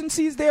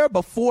inefficiencies there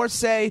before,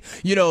 say,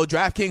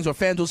 DraftKings or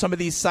FanDuel, some of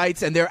these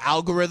sites and their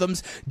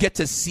algorithms get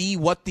to see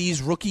what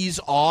these rookies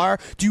are?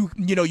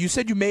 You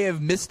said you may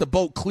have missed the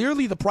boat.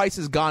 Clearly the price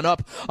has gone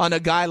up on a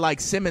guy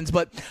like Simmons,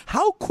 but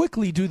how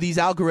quickly do these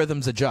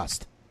algorithms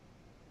adjust?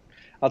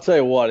 I'll tell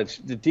you what,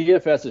 the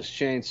DFS has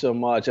changed so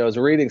much. I was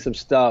reading some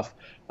stuff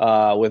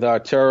with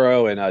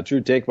Arturo and Drew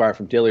Dinkmeyer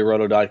from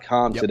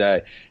DailyRoto.com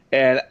today,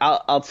 and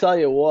I'll tell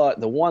you what,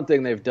 the one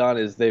thing they've done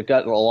is they've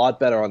gotten a lot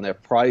better on their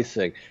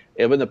pricing.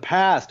 In the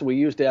past, we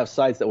used to have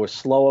sites that were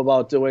slow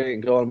about doing it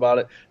and going about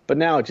it, but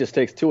now it just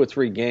takes 2 or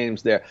 3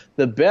 games there.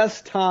 The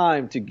best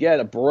time to get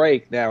a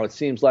break now, it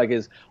seems like,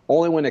 is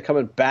only when they're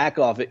coming back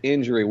off an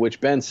injury,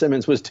 which Ben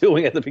Simmons was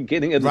doing at the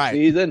beginning of the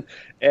season.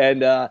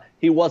 And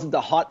he wasn't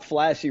the hot,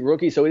 flashy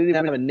rookie, so he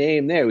didn't have a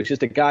name there. He was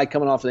just a guy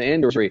coming off an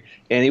injury,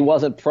 and he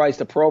wasn't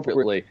priced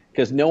appropriately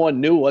because no one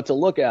knew what to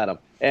look at him.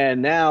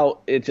 And now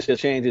it just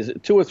changes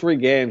 2 or 3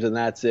 games, and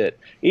that's it.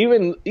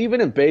 Even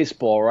in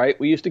baseball, right?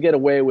 We used to get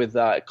away with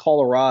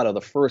Colorado,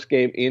 the first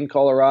game in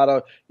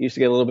Colorado. You used to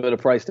get a little bit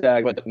of price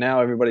tag, but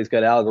now everybody's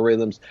got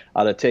algorithms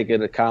that take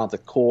into account the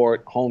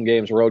court, home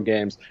games, road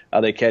games.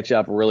 They catch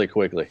up really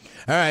quickly.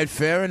 All right,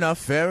 fair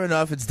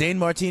enough. It's Dane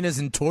Martinez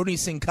and Tony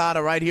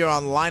Sincata right here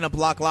on Lineup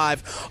Block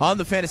Live on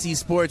the Fantasy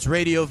Sports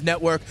Radio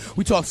Network.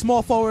 We talk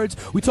small forwards.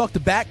 We talk the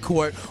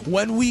backcourt.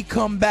 When we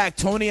come back,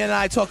 Tony and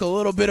I talk a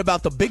little bit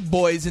about the big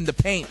boys in the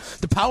paint,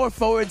 the power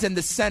forwards and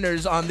the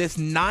centers on this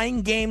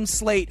 9-game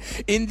slate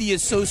in the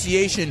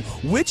association.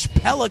 Which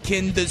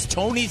Pelican does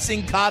Tony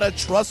Sincata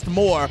trust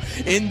more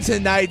in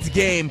tonight's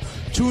game?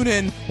 Tune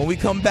in when we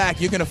come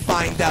back. You're going to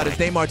find out. It's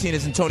Dane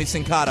Martinez and Tony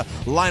Sincata.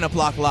 Lineup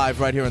Block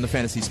Live right here on the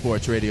Fantasy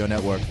Sports Radio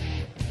Network.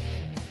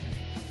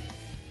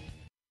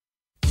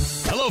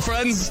 Hello,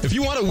 friends. If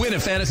you want to win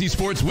at Fantasy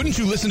Sports, wouldn't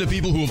you listen to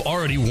people who have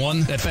already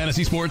won at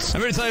Fantasy Sports?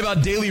 I'm here to tell you about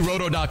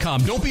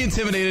DailyRoto.com. Don't be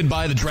intimidated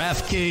by the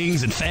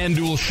DraftKings and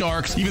FanDuel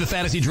Sharks, even the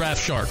Fantasy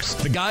Draft Sharks.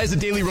 The guys at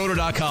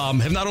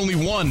DailyRoto.com have not only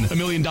won $1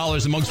 million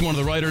amongst one of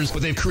the writers,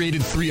 but they've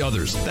created 3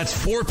 others. That's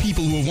 4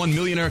 people who have won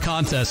millionaire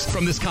contests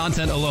from this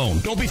content alone.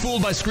 Don't be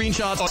fooled by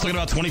screenshots talking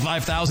about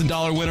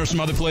 $25,000 winners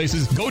from other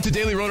places. Go to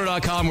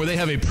DailyRoto.com where they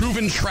have a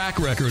proven track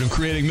record of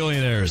creating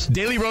millionaires.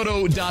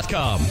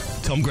 DailyRoto.com.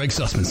 Tell them Greg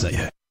Sussman sent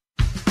you.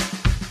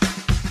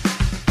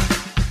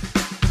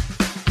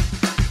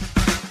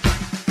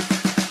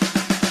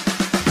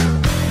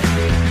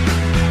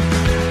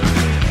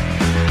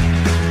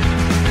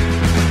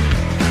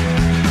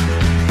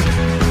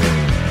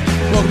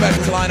 Welcome back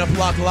to the Lineup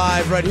Lock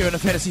Live right here on the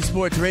Fantasy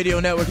Sports Radio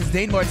Network. It's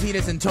Dane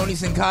Martinez and Tony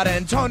Sincata.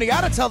 And Tony,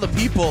 got to tell the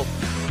people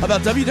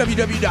about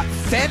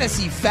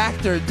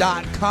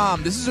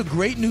www.fantasyfactor.com. This is a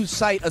great new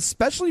site,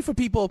 especially for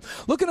people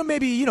looking to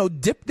maybe,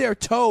 dip their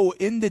toe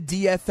in the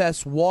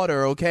DFS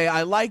water, okay?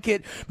 I like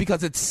it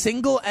because it's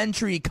single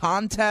entry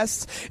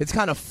contests. It's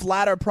kind of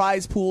flatter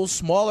prize pools,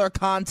 smaller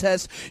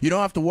contests. You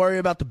don't have to worry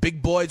about the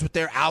big boys with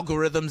their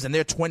algorithms and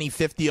their 20,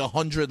 50,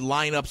 100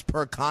 lineups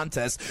per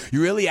contest.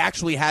 You really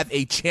actually have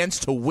a chance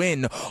to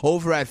win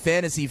over at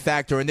Fantasy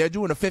Factor, and they're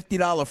doing a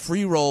 $50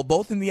 free roll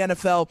both in the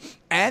NFL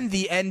and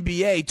the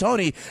NBA.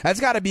 Tony,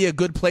 that's got to be a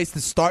good place to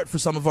start for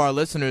some of our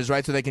listeners,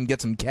 right, so they can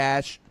get some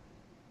cash.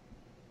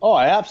 Oh,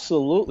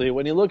 absolutely.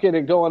 When you look at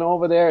it going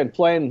over there and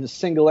playing the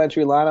single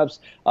entry lineups,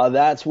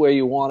 that's where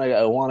you want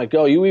to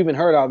go. You even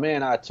heard our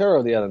man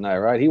Arturo the other night,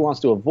 right? He wants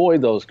to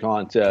avoid those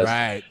contests.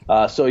 Right.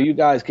 So you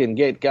guys can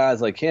get guys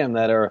like him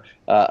that are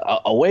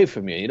away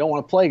from you. You don't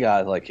want to play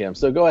guys like him.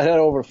 So go ahead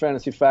over to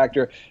Fantasy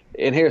Factor.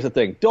 And here's the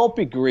thing. Don't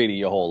be greedy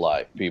your whole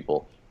life,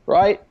 people.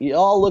 Right? You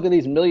all look at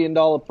these $1 million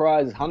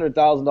prizes,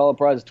 $100,000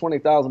 prizes,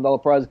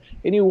 $20,000 prizes,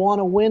 and you want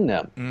to win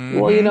them. Mm-hmm.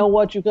 Well, you know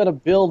what? You've got to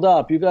build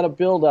up. You've got to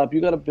build up.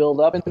 You've got to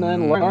build up and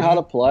then learn how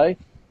to play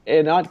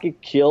and not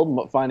get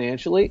killed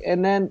financially,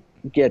 and then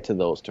get to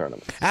those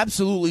tournaments.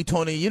 Absolutely,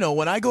 Tony.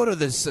 When I go to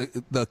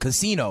the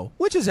casino,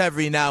 which is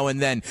every now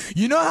and then,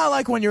 you know how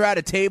like when you're at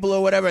a table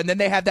or whatever, and then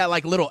they have that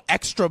like little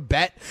extra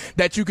bet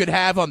that you could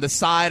have on the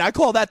side? I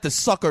call that the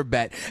sucker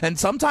bet. And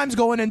sometimes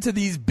going into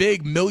these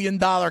big $1 million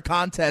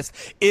contests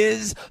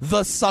is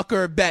the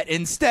sucker bet.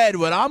 Instead,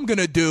 what I'm going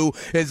to do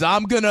is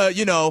I'm going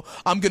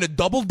to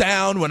double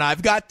down when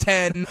I've got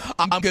 10.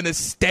 I'm going to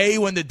stay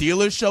when the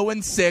dealer's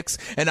showing 6,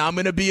 and I'm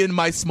going to be in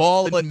my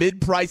small and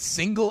mid-price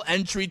single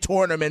entry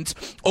tournaments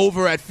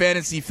over at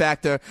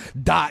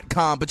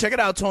fantasyfactor.com. But check it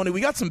out, Tony.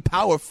 We got some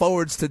power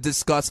forwards to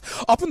discuss.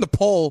 Up in the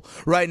poll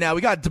right now,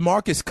 we got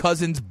DeMarcus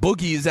Cousins.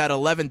 Boogie's at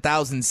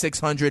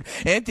 11,600.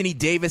 Anthony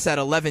Davis at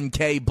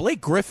 11K.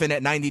 Blake Griffin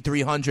at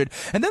 9,300.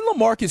 And then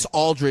LaMarcus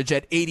Aldridge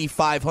at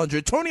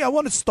 8,500. Tony, I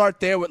want to start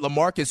there with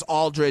LaMarcus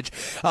Aldridge.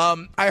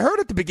 I heard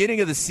at the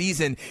beginning of the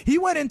season, he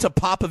went into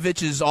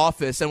Popovich's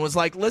office and was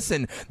like,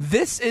 listen,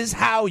 this is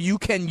how you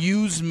can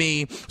use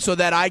me so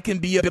that I can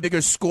be a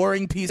bigger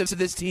scoring piece of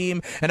this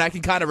team, and I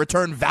can kind of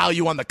return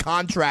value on the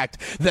contract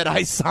that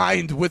I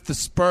signed with the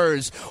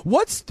Spurs.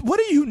 What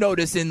do you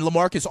notice in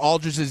LaMarcus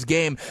Aldridge's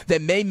game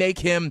that may make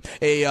him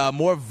a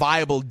more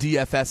viable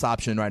DFS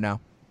option right now?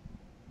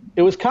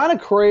 It was kind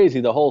of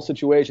crazy, the whole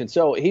situation.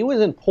 So he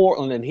was in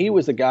Portland, and he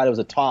was the guy that was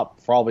a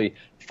top probably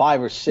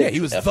 5 or 6. Yeah,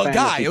 he was the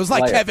guy. It was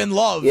like player. Kevin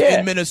Love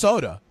in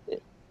Minnesota.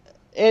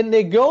 And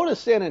they go to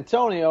San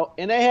Antonio,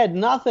 and they had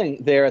nothing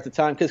there at the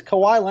time because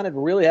Kawhi Leonard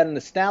really hadn't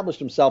established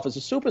himself as a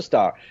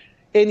superstar.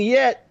 And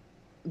yet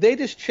they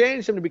just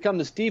changed him to become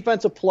this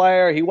defensive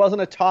player. He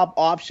wasn't a top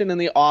option in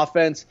the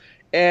offense,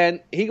 and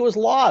he was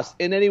lost.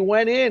 And then he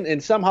went in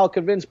and somehow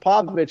convinced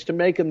Popovich to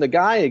make him the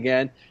guy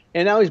again,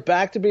 and now he's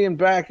back to being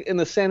back in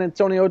the San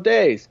Antonio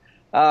days.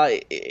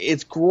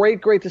 It's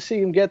great to see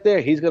him get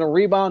there. He's going to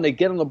rebound. They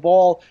get him the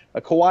ball.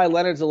 Kawhi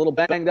Leonard's a little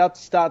banged up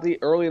to start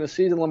early in the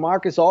season.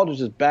 LaMarcus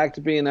Aldridge is back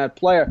to being that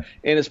player,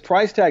 and his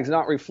price tag's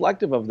not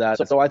reflective of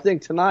that. So I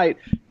think tonight,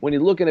 when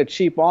you're looking at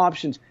cheap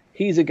options,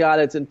 he's a guy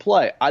that's in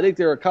play. I think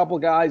there are a couple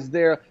guys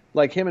there,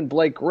 like him and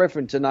Blake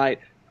Griffin tonight,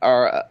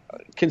 are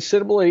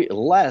considerably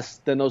less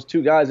than those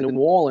two guys in New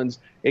Orleans.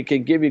 It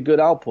can give you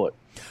good output.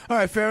 All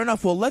right, fair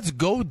enough. Well, let's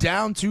go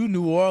down to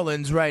New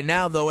Orleans right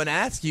now, though, and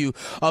ask you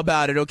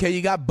about it, okay?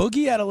 You got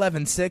Boogie at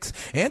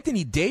 11,600,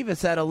 Anthony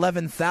Davis at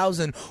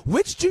 11,000.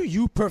 Which do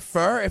you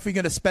prefer if you're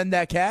going to spend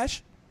that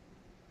cash?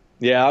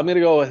 Yeah, I'm going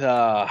to go with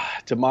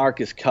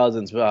DeMarcus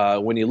Cousins.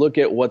 When you look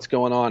at what's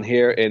going on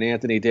here in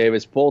Anthony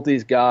Davis, both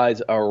these guys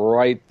are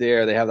right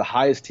there. They have the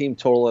highest team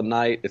total at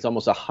night. It's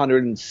almost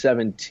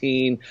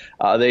 117.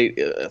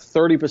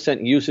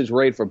 30% usage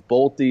rate for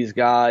both these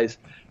guys.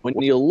 When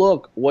you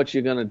look what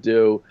you're going to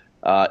do,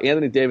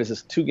 Anthony Davis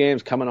has 2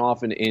 games coming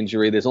off an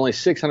injury. There's only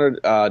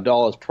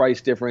 $600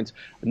 price difference.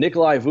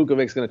 Nikolai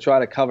Vukovic's going to try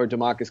to cover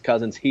DeMarcus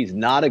Cousins. He's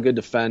not a good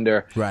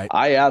defender. Right.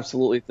 I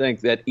absolutely think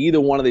that either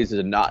one of these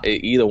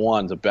either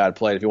one's a bad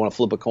play. If you want to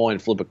flip a coin,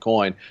 flip a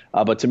coin.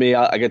 But to me,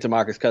 I get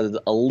DeMarcus Cousins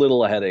a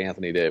little ahead of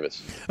Anthony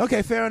Davis.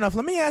 Okay, fair enough.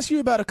 Let me ask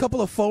you about a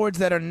couple of forwards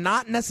that are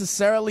not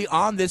necessarily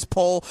on this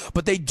poll,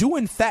 but they do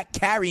in fact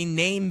carry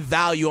name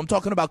value. I'm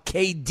talking about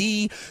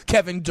KD,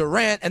 Kevin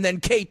Durant, and then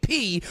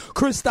KP,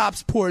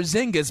 Kristaps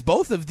Porzingis.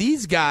 Both of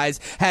these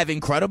guys have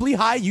incredibly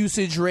high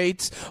usage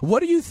rates. What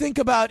do you think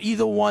about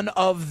either one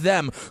of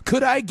them?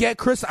 Could I get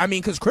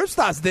because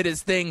Kristaps did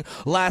his thing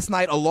last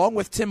night along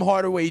with Tim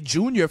Hardaway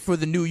Jr. for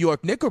the New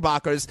York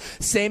Knickerbockers.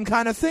 Same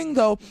kind of thing,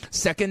 though.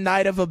 Second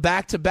night of a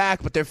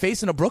back-to-back, but they're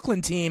facing a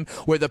Brooklyn team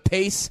where the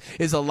pace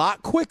is a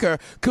lot quicker.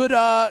 Could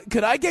I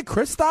get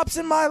Kristaps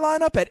in my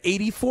lineup at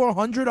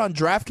 8,400 on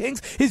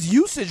DraftKings? His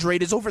usage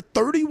rate is over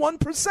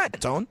 31%,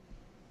 Tone.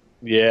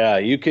 Yeah,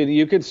 you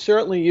could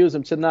certainly use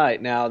him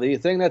tonight. Now, the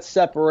thing that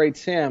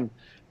separates him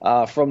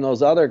from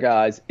those other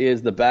guys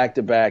is the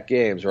back-to-back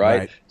games,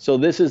 right? So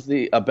this is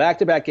a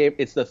back-to-back game.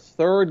 It's the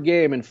third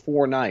game in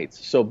 4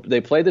 nights. So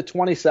they played the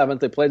 27th,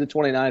 they played the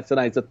 29th,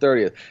 tonight's the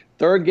 30th.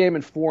 Third game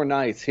in 4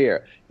 nights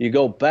here. You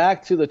go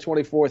back to the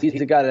 24th,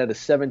 he's a guy that had a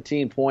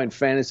 17-point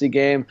fantasy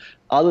game.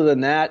 Other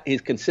than that,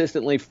 he's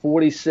consistently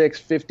 46,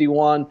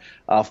 51,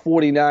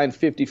 49,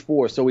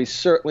 54. So he's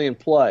certainly in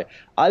play.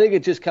 I think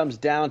it just comes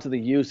down to the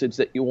usage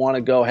that you want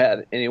to go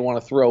ahead and you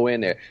want to throw in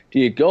there. Do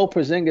you go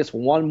Porzingis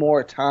one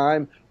more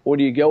time, or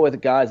do you go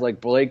with guys like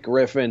Blake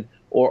Griffin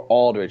or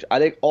Aldridge? I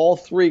think all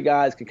 3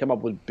 guys can come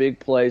up with big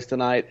plays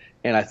tonight,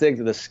 and I think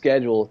that the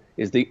schedule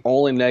is the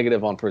only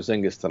negative on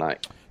Porzingis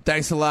tonight.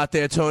 Thanks a lot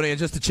there, Tony. And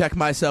just to check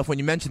myself, when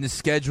you mentioned the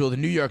schedule, the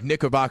New York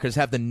Knickerbockers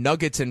have the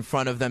Nuggets in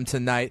front of them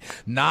tonight,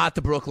 not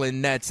the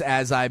Brooklyn Nets,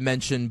 as I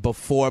mentioned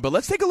before. But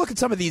let's take a look at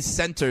some of these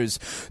centers,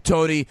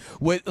 Tony.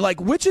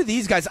 Which of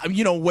these guys,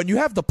 when you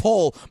have the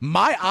poll,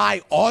 my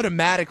eye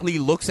automatically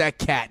looks at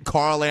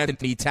Karl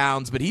Anthony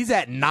Towns, but he's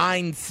at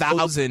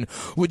 9,000.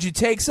 Would you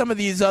take some of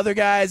these other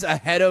guys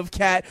ahead of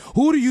Cat?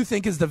 Who do you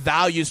think is the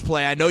values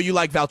play? I know you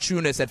like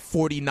Valanciunas at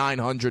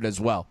 4,900 as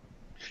well.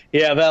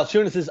 Yeah,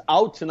 Valanciunas is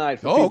out tonight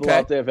for people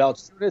out there.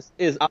 Valanciunas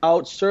is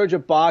out. Serge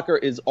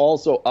Ibaka is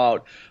also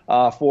out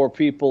for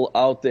people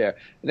out there.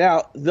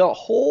 Now, the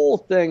whole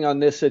thing on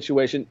this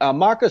situation,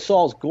 Marc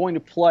Gasol is going to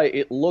play,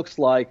 it looks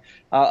like.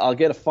 I'll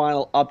get a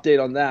final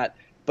update on that.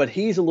 But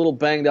he's a little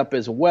banged up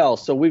as well.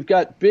 So we've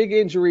got big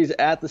injuries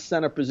at the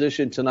center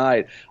position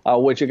tonight,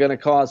 which are going to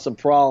cause some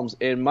problems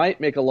and might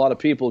make a lot of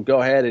people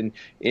go ahead and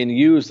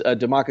use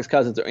DeMarcus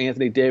Cousins or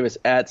Anthony Davis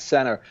at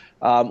center.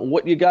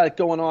 What you got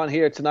going on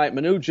here tonight,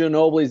 Manu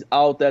Ginobili's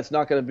out. That's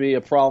not going to be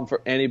a problem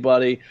for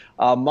anybody.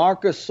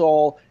 Marc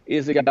Gasol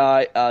is a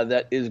guy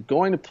that is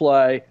going to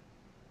play.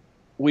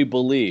 We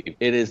believe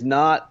it is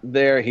not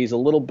there. He's a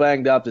little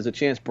banged up. There's a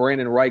chance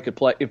Brandon Wright could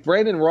play. If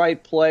Brandon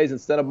Wright plays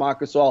instead of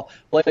Marc Gasol,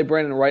 play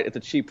Brandon Wright at the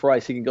cheap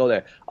price. He can go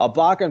there.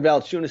 Ibaka and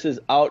Valanciunas is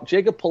out.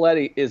 Jacob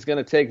Paletti is going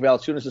to take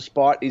Valanciunas'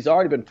 spot. He's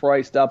already been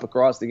priced up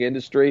across the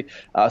industry,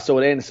 so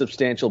it ain't a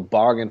substantial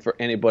bargain for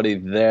anybody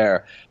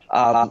there.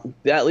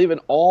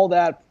 Leaving all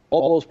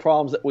those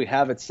problems that we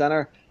have at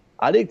center,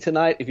 I think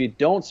tonight, if you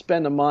don't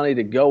spend the money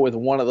to go with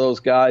one of those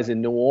guys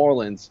in New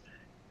Orleans,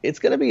 it's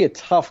going to be a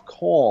tough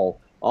call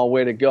on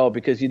where to go,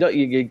 because you got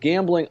to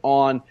gamble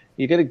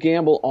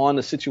on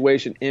the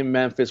situation in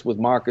Memphis with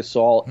Marc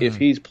Gasol. If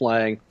he's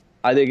playing,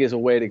 I think is a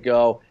way to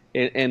go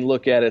and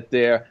look at it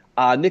there.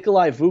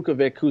 Nikolai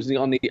Vukovic, who's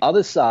on the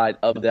other side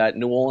of that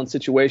New Orleans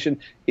situation,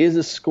 is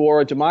a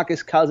scorer.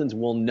 DeMarcus Cousins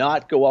will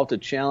not go out to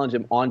challenge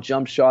him on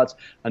jump shots.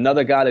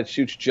 Another guy that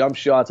shoots jump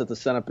shots at the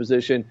center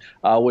position,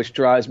 which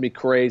drives me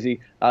crazy.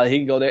 He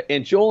can go there.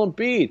 And Joel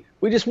Embiid,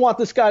 we just want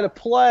this guy to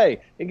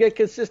play and get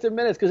consistent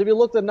minutes, because if you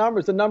look at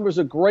the numbers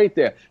are great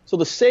there. So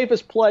the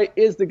safest play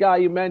is the guy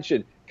you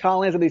mentioned,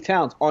 Karl Anthony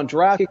Towns. On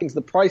DraftKings,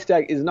 the price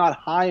tag is not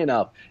high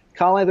enough.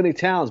 Karl Anthony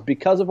Towns,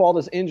 because of all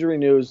this injury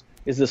news,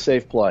 is a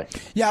safe play.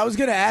 Yeah, I was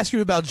going to ask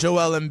you about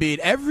Joel Embiid.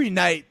 Every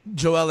night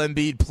Joel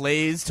Embiid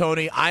plays,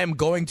 Tony, I am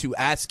going to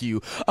ask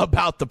you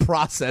about the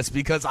process,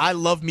 because I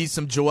love me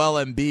some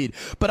Joel Embiid.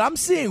 But I'm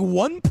seeing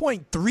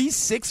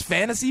 1.36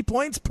 fantasy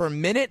points per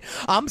minute.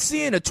 I'm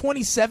seeing a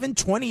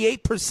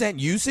 28%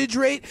 usage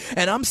rate,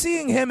 and I'm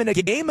seeing him in a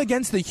game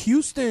against the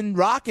Houston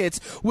Rockets,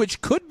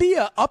 which could be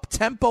a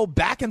up-tempo,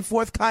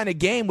 back-and-forth kind of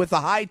game with a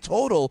high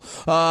total.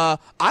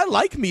 I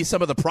like me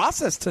some of the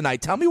process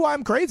tonight. Tell me why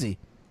I'm crazy.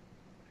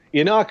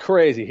 You're not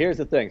crazy. Here's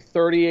the thing.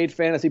 38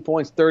 fantasy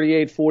points,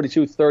 38,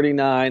 42,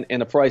 39, and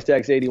the price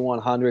tag's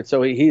 8,100.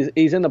 So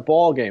he's in the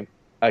ball game.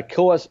 Of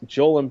course,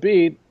 Joel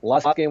Embiid,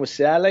 last game was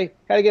Saturday,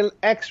 had to get an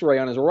X-ray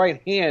on his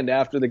right hand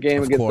after the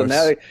game against the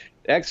Nets.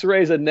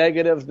 X-rays are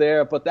negative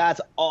there, but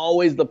that's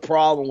always the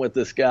problem with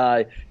this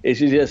guy, is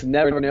you just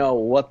never know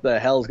what the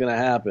hell's going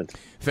to happen.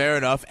 Fair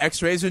enough.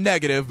 X-rays are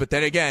negative, but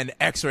then again,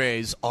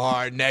 X-rays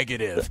are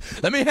negative.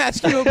 Let me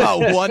ask you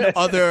about one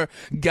other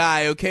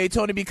guy, okay,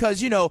 Tony?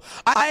 Because,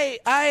 I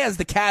as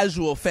the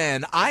casual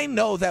fan, I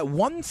know that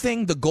one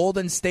thing the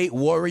Golden State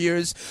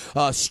Warriors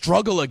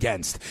struggle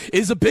against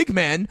is a big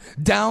man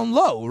down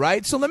low,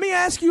 right? So let me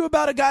ask you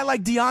about a guy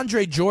like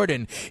DeAndre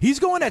Jordan. He's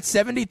going at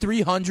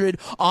 7,300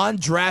 on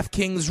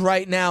DraftKings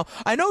right now.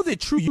 I know the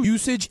true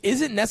usage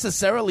isn't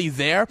necessarily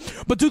there,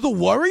 but do the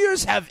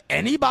Warriors have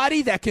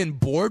anybody that can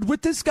board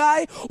with this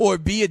guy or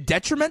be a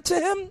detriment to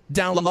him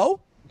down low?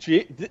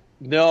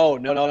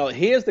 No.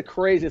 Here's the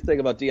craziest thing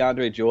about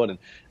DeAndre Jordan.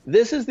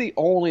 This is the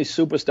only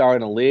superstar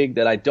in the league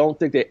that I don't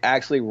think they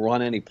actually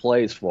run any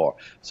plays for.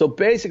 So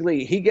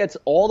basically, he gets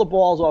all the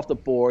balls off the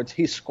boards.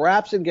 He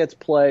scraps and gets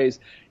plays.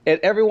 And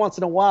every once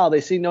in a while,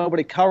 they see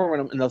nobody covering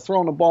him, and they're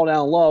throwing the ball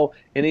down low,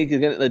 and he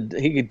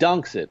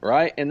dunks it,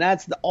 right? And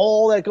that's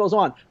all that goes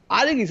on.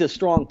 I think he's a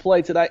strong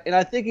play tonight, and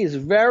I think he's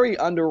very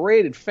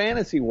underrated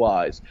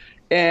fantasy-wise.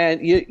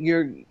 And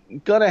you're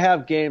going to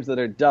have games that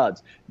are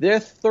duds. They're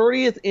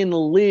 30th in the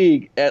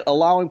league at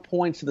allowing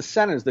points to the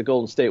centers, the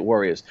Golden State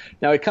Warriors.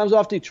 Now, it comes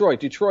off Detroit.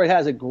 Detroit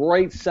has a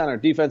great center,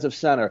 defensive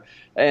center,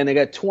 and they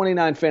got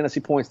 29 fantasy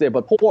points there.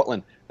 But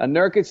Portland,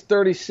 Nurkic's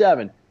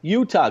 37,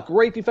 Utah,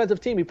 great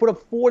defensive team. He put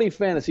up 40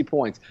 fantasy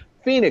points.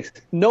 Phoenix,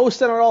 no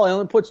center at all. He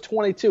only puts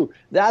 22.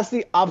 That's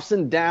the ups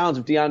and downs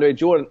of DeAndre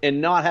Jordan and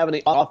not having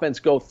the offense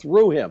go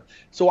through him.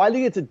 So I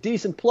think it's a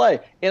decent play,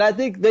 and I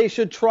think they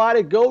should try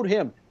to goad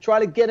him, try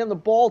to get him the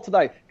ball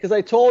tonight, because I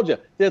told you,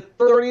 they're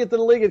 30th in the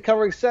league at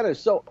covering centers.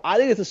 So I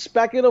think it's a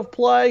speculative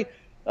play.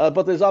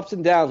 But there's ups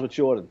and downs with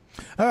Jordan.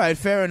 All right,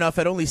 fair enough.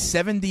 At only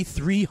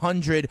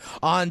 7,300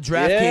 on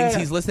DraftKings,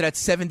 he's listed at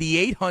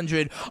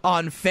 7,800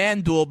 on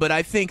FanDuel. But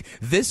I think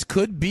this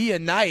could be a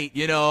night.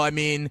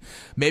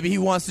 Maybe he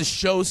wants to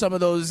show some of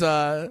those,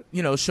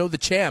 show the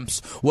champs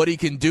what he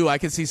can do. I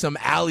can see some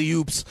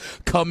alley-oops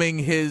coming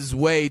his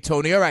way,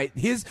 Tony. All right,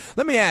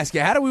 let me ask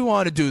you, how do we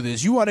want to do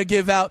this? You want to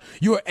give out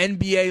your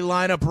NBA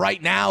lineup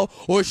right now,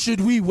 or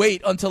should we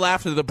wait until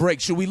after the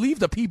break? Should we leave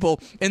the people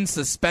in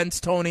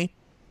suspense, Tony?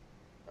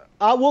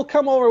 We'll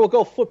come over. We'll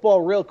go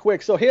football real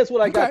quick. So here's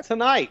what I got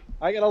tonight.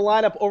 I got a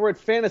lineup over at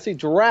Fantasy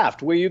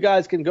Draft where you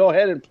guys can go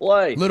ahead and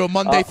play. Little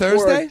Monday,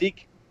 Thursday?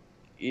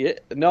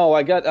 No,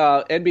 I got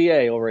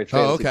NBA over at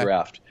Fantasy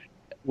Draft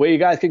where you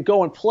guys can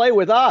go and play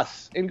with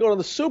us and go to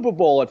the Super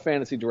Bowl at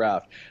Fantasy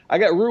Draft. I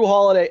got Rue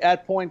Holiday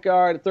at point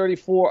guard,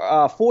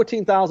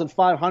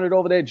 14,500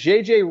 over there.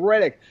 J.J.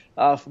 Redick,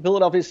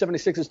 Philadelphia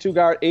 76ers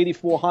 2-guard,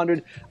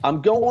 8,400.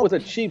 I'm going with a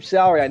cheap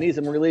salary. I need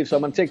some relief, so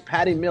I'm going to take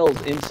Patty Mills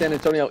in San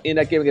Antonio in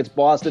that game against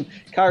Boston.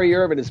 Kyrie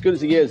Irving, as good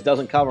as he is,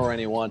 doesn't cover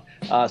anyone,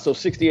 so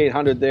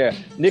 6,800 there.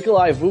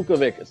 Nikolai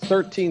Vukovic,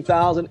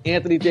 13,000.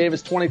 Anthony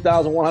Davis,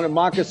 20,100.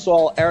 Marcus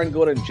Saul, Aaron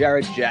Gordon,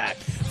 Jarrett Jack.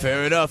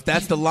 Fair enough.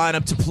 That's the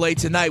lineup to play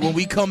tonight. When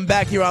we come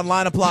back here on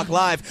Lineup Block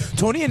Live,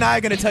 Tony and I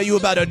are going to tell you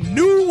about a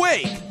new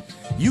way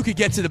you could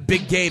get to the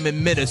big game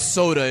in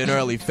Minnesota in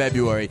early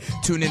February.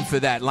 Tune in for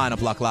that. Lineup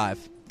Block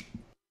Live.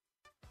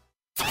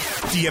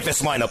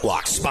 DFS Lineup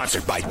Block,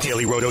 sponsored by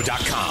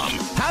DailyRoto.com.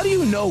 How do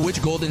you know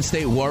which Golden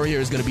State Warrior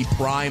is going to be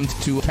primed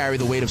to carry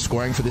the weight of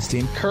scoring for this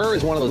team? Kerr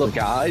is one of those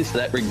guys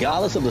that,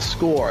 regardless of the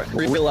score,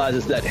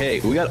 realizes that, hey,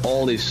 we got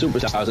all these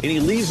superstars, and he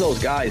leaves those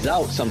guys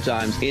out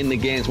sometimes in the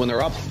games when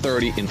they're up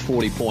 30 and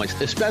 40 points,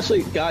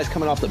 especially guys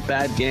coming off the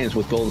bad games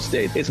with Golden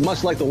State. It's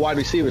much like the wide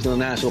receivers in the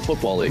National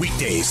Football League.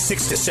 Weekdays,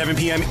 6 to 7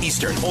 p.m.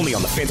 Eastern, only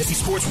on the Fantasy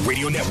Sports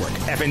Radio Network,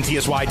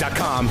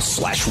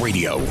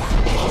 FNTSY.com/radio.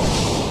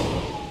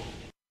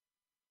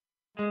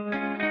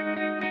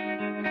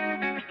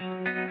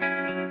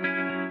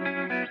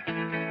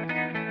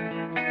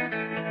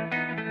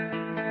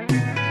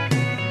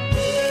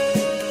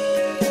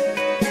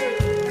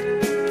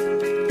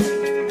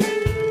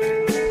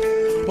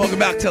 Welcome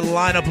back to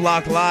Lineup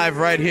Block Live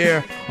right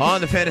here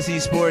on the Fantasy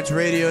Sports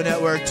Radio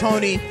Network.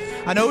 Tony,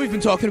 I know we've been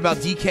talking about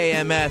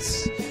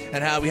DKMS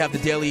and how we have the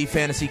daily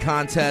fantasy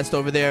contest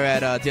over there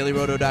at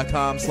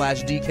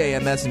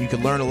dailyroto.com/DKMS, and you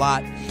can learn a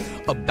lot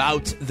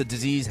about the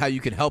disease, how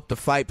you can help the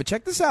fight. But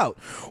check this out.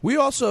 We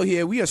are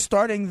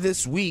starting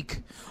this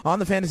week on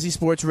the Fantasy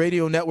Sports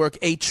Radio Network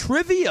a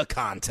trivia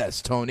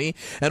contest, Tony.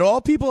 And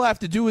all people have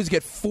to do is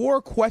get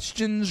 4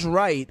 questions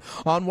right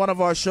on one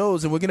of our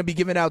shows. And we're going to be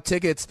giving out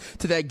tickets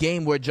to that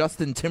game where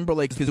Justin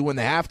Timberlake is doing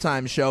the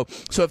halftime show.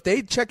 So if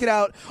they check it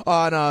out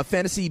on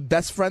Fantasy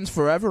Best Friends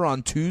Forever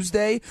on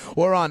Tuesday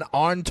or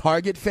on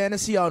Target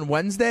Fantasy on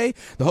Wednesday,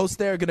 the hosts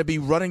there are going to be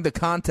running the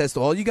contest.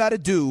 All you got to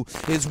do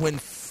is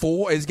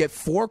get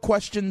 4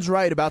 questions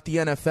right about the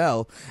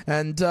NFL,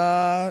 and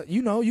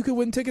you can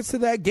win tickets to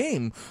that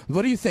game.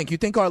 What do you think? You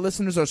think our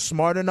listeners are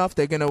smart enough?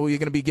 You're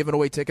gonna be giving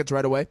away tickets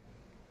right away?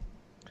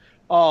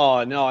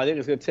 Oh, no, I think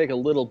it's going to take a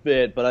little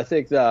bit, but I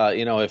think that,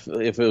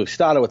 if it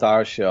started with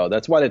our show,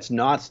 that's why it's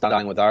not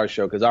starting with our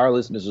show, because our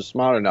listeners are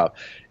smart enough.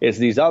 It's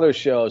these other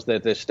shows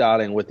that they're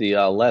starting with the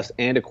less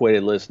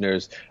antiquated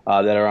listeners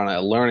that are on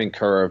a learning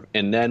curve,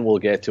 and then we'll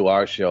get to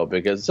our show.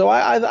 So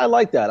I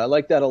like that. I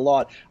like that a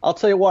lot. I'll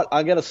tell you what,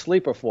 I'll get a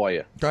sleeper for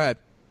you. Go ahead.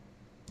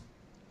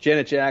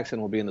 Janet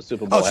Jackson will be in the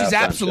Super Bowl. Oh, she's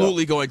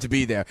absolutely going to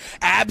be there.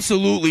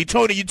 Absolutely.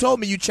 Tony, you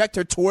told me you checked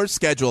her tour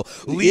schedule.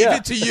 Leave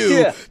it to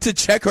you to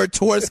check her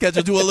tour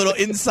schedule, do a little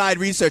inside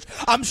research.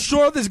 I'm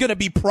sure there's going to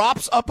be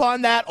props up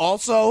on that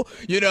also,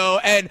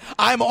 and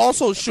I'm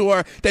also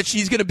sure that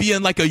she's going to be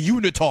in like a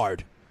unitard.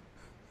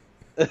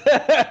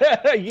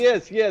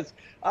 Yes.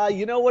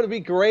 You know what would be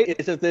great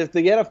is if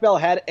the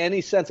NFL had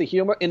any sense of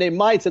humor, and they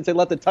might since they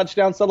let the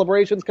touchdown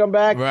celebrations come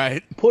back.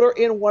 Right. Put her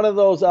in one of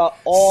those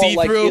see-through?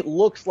 like it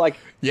looks like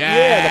the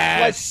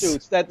flesh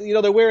suits that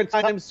they're wearing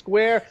Times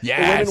Square. Yes.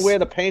 The women wear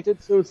the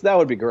painted suits. That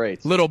would be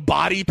great. Little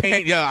body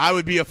paint. Yeah, I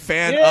would be a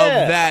fan of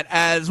that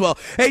as well.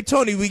 Hey,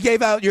 Tony, we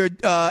gave out your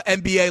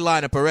NBA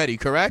lineup already,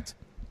 correct?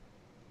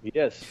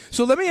 Yes.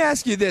 So let me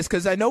ask you this,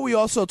 because I know we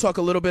also talk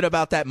a little bit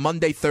about that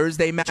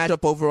Monday-Thursday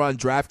matchup over on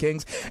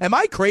DraftKings. Am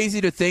I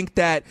crazy to think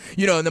that,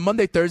 in the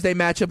Monday-Thursday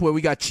matchup where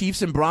we got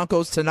Chiefs and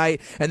Broncos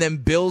tonight and then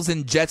Bills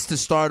and Jets to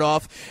start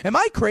off, am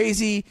I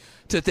crazy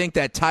to think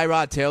that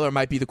Tyrod Taylor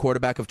might be the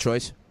quarterback of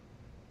choice?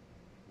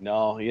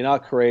 No, you're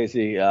not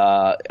crazy.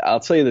 I'll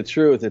tell you the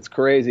truth. It's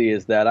crazy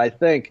is that I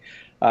think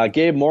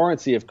Gabe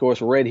Morency, of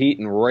course, Red Heat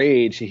and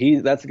Rage.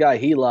 That's the guy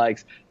he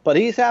likes. But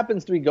he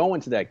happens to be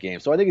going to that game,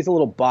 so I think he's a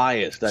little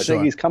biased. I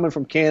think he's coming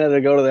from Canada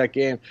to go to that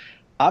game.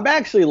 I'm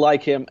actually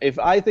like him.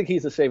 I think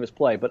he's the safest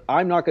play, but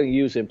I'm not going to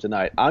use him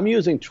tonight. I'm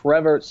using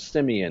Trevor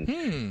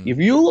Siemian. If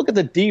you look at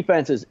the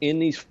defenses in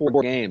these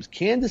 4 games,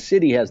 Kansas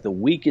City has the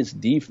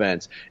weakest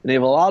defense, and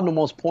they've allowed the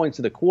most points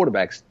to the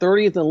quarterbacks,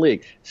 30th in the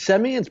league.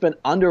 Siemian's been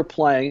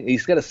underplaying.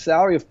 He's got a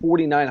salary of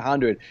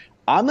 $4,900.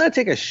 I'm going to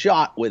take a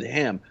shot with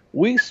him.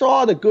 We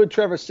saw the good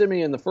Trevor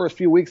Siemian the first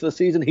few weeks of the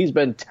season. He's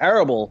been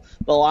terrible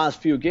the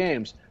last few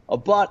games.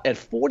 But at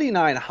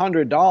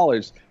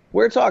 $4,900,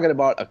 we're talking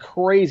about a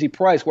crazy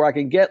price where I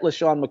can get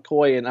LaShawn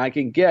McCoy and I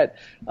can get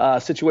a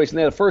situation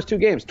there. The first 2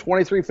 games,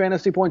 23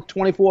 fantasy points,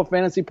 24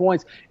 fantasy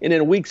points, and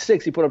in week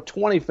 6 he put up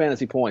 20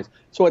 fantasy points.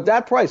 So at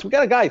that price, we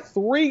got a guy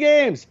 3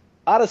 games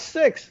out of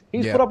 6.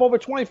 He's put up over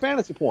 20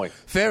 fantasy points.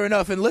 Fair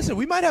enough. And listen,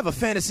 we might have a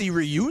fantasy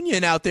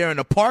reunion out there in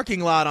a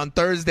parking lot on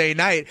Thursday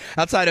night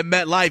outside of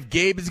MetLife.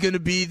 Gabe is going to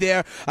be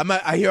there.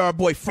 I hear our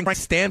boy Frank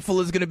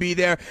Stanfield is going to be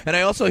there. And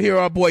I also hear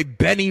our boy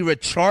Benny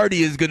Ricciardi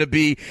is going to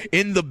be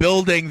in the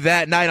building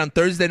that night on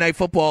Thursday Night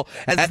Football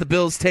as the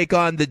Bills take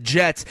on the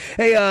Jets.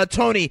 Hey,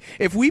 Tony,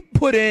 if we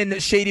put in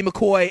Shady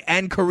McCoy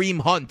and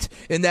Kareem Hunt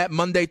in that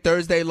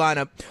Monday-Thursday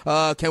lineup,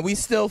 can we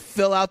still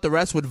fill out the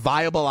rest with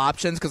viable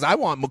options? Because I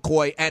want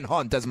McCoy and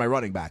Hunt as my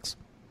running backs.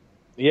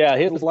 Yeah,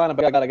 here's the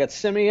lineup I got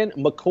Siemian,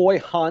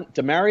 McCoy, Hunt,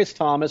 Demaryius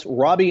Thomas,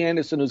 Robbie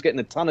Anderson, who's getting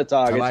a ton of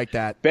targets. I like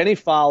that. Benny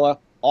Fowler,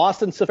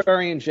 Austin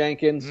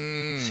Seferian-Jenkins,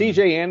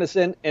 C.J.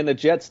 Anderson, and the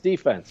Jets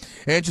defense.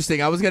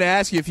 Interesting. I was going to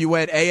ask you if you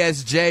went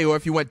ASJ or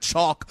if you went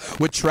chalk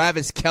with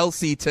Travis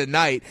Kelce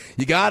tonight.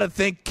 You got to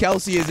think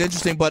Kelce is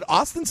interesting, but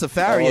Austin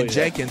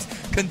Seferian-Jenkins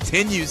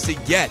continues to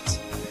get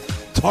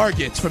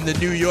targets from the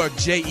New York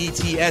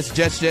Jets.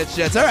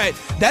 All right,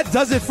 that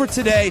does it for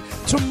today.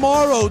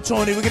 Tomorrow,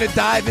 Tony, we're going to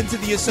dive into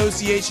the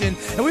association,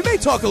 and we may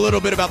talk a little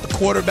bit about the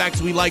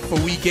quarterbacks we like for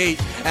Week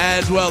 8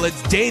 as well.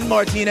 It's Dane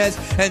Martinez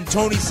and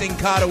Tony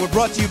Sincotta. We're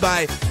brought to you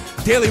by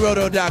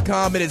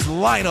DailyRoto.com. It is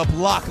Lineup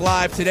Lock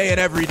Live today and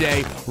every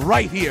day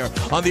right here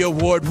on the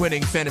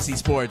award-winning Fantasy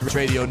Sports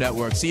Radio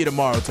Network. See you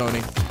tomorrow,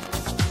 Tony.